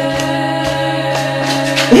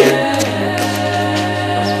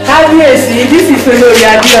 Kábíyèsí, this is Olórí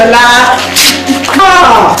Adéọlá.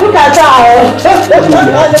 Look at her.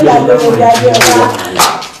 Olórí Adéọlá.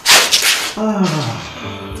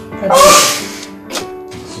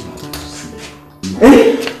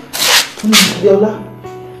 Adéọlá.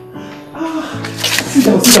 Sit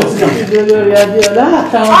down. Olórí Adéọlá,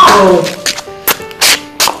 thank God.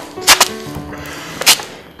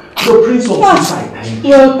 The Prince of Peace, I thank you.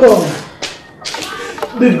 Welcome.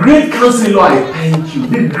 The great counselor, I thank you.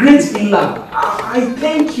 The great healer, I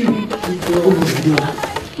thank you.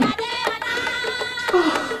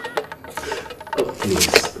 Please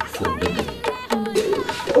forgive me.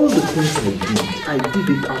 All the things I did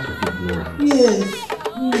it out of ignorance. Yes.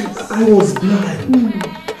 I was blind,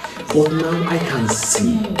 but now I can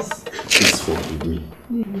see. Please forgive me.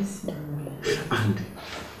 Yes. And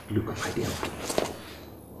look, my dear,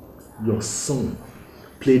 your son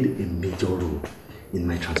played a major role in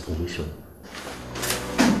my transformation.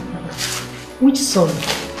 Which son?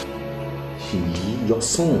 Your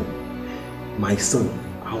son, my son,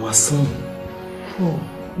 our son. Oh,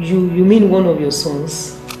 you mean one of your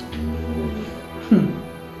sons?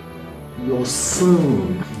 Your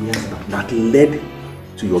son, yes, that led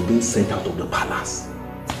to your being sent out of the palace.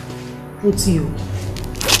 Otio,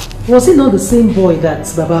 was it not the same boy that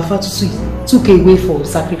Baba Fatusi took away for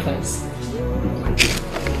sacrifice?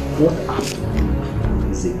 What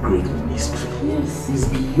happened is a great mystery. Yes. It's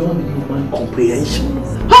beyond human comprehension.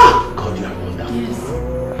 Ah! God, you are wonderful.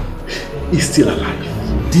 Yes. He's still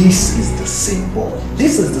alive. This is the same boy.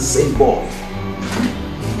 This is the same boy.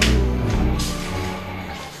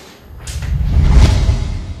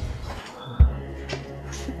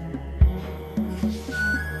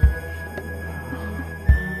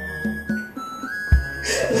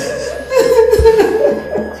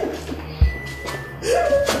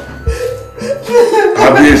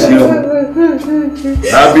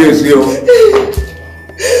 Kábíyèsí o.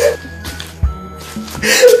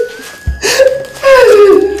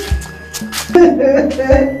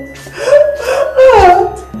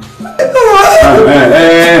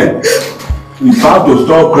 You have to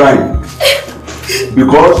stop crying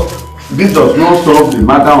because this does not solve the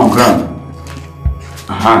matter on ground.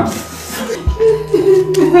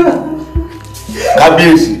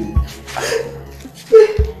 Kábíyèsí.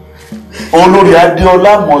 Olórí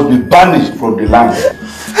Adéọlá must be banished from the land.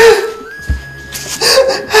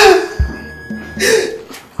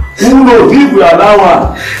 Who knows if we allow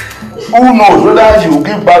her? Who knows whether she will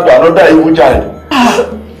give birth to another evil child?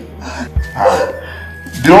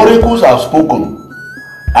 The oracles have spoken,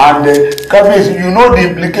 and Kábíyèsí, you know the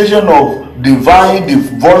implication of divine the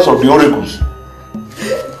voice of the oracles.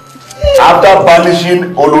 After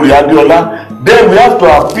banishing Olórí Adéọlá, then we have to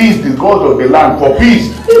appease the gods of the land for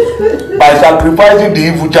peace by sacrificing the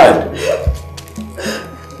evil child.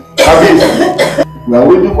 Kábíyèsí, we are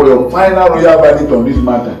waiting for your final royal verdict on this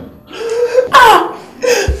matter.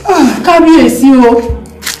 Kábíyèsí o.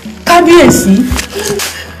 Kábíyèsí.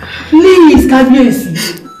 Please, Kábíyèsí.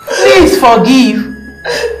 Please forgive.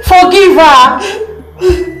 Forgive her.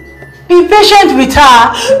 Be patient with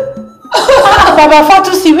her. Baba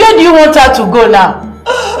Fatusi, where do you want her to go now?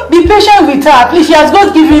 Be patient with her. Please, she has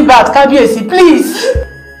got giving back. Kábíyèsí, please.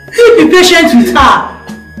 Be patient with her.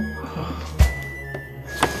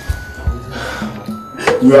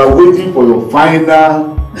 We are waiting for your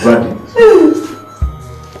final verdict.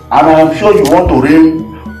 And I am sure you want to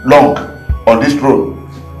reign long on this throne.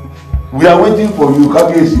 We are waiting for you,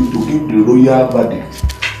 Kabiyesi, to give the royal verdict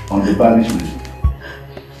on the banishment.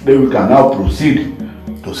 Then we can now proceed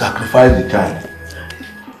to sacrifice the child.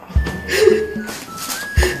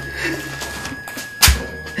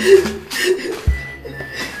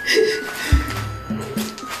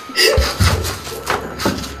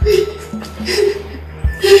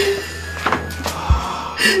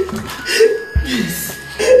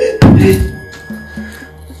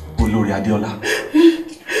 Olori Adeola,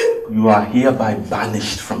 you are hereby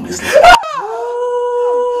banished from this land.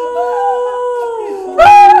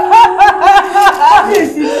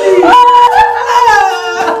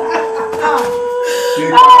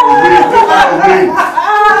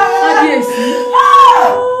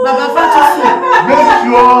 Make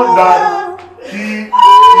sure that she is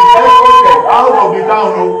escorted out of the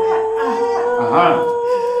town.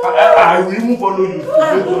 I will even follow you to make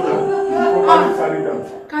sure that you properly carry them.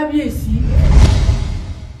 Kabiyesi.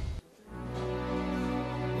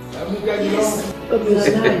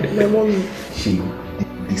 My mommy. She,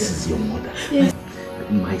 this is your mother. Yes.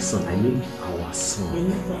 My son, I mean our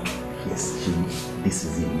son. Yes, she, this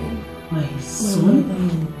is your mom. My son?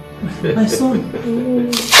 My son?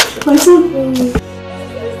 My son?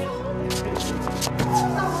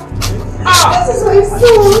 This is my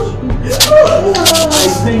son!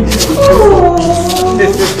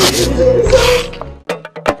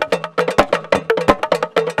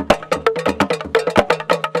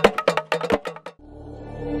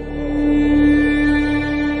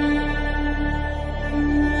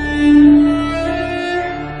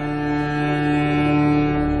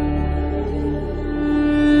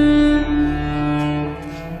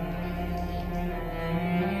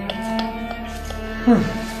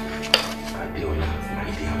 Adeola, my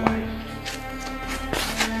dear wife.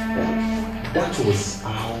 That was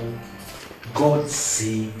how God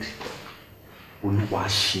saved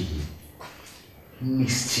Oluwaseyi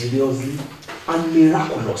mysteriously and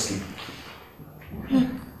miraculously.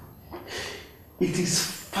 It is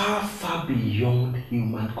far, far beyond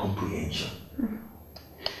human comprehension.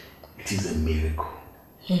 It is a miracle.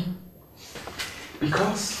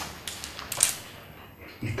 Because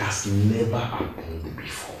it has never happened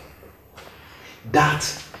before that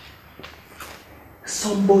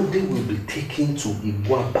somebody will be taken to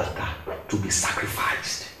Iguabata to be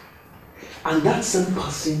sacrificed, and that same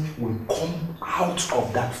person will come out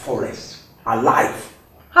of that forest alive.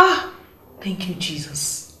 Ah, thank you,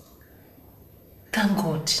 Jesus. Thank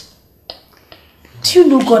God. Do you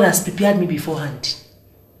know God has prepared me beforehand?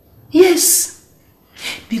 Yes.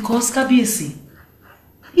 Because, Kabiyesi,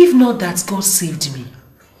 if not that God saved me,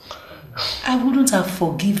 I wouldn't have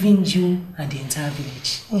forgiven you and the entire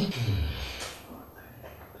village.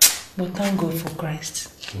 But thank God for Christ.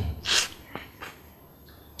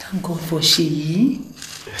 Thank God for Sheyi.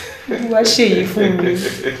 You are Sheyi for me.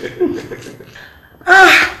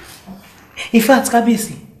 In fact,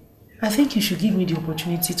 Kabiyesi, I think you should give me the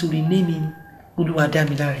opportunity to rename him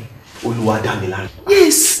Oluwadamilare. Oluwadamilare?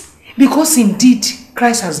 Yes, because indeed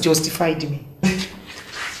Christ has justified me.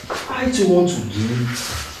 I too want to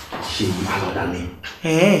give Sheyi another name.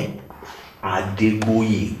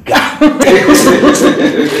 ADEOYE.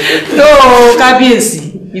 No, Kabiyesi,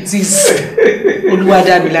 it is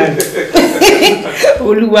Oluwadamilare.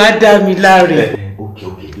 Oluwadamilare.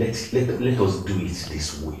 Okay. Let us do it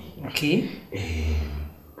this way. Okay.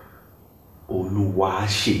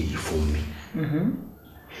 Oluwaseyi fún mi.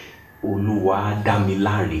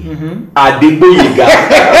 Oluwadamilare. ADEOYE.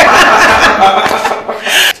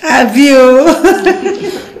 Abio.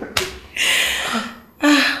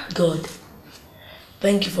 God,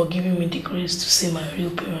 thank you for giving me the grace to see my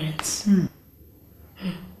real parents.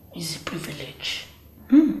 It's a privilege.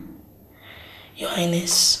 Your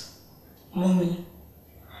Highness, Mommy,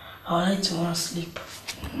 I would like to want to sleep.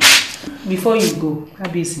 Before you go,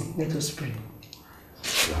 Kabiyesi, let us pray.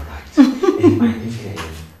 You are right. I think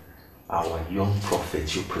our young prophet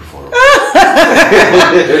should pray for us.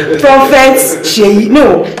 Prophets Sheyi,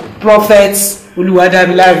 no, Prophets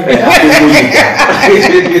Oluwadamilare.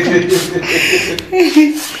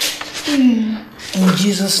 In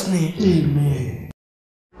Jesus' name. Amen.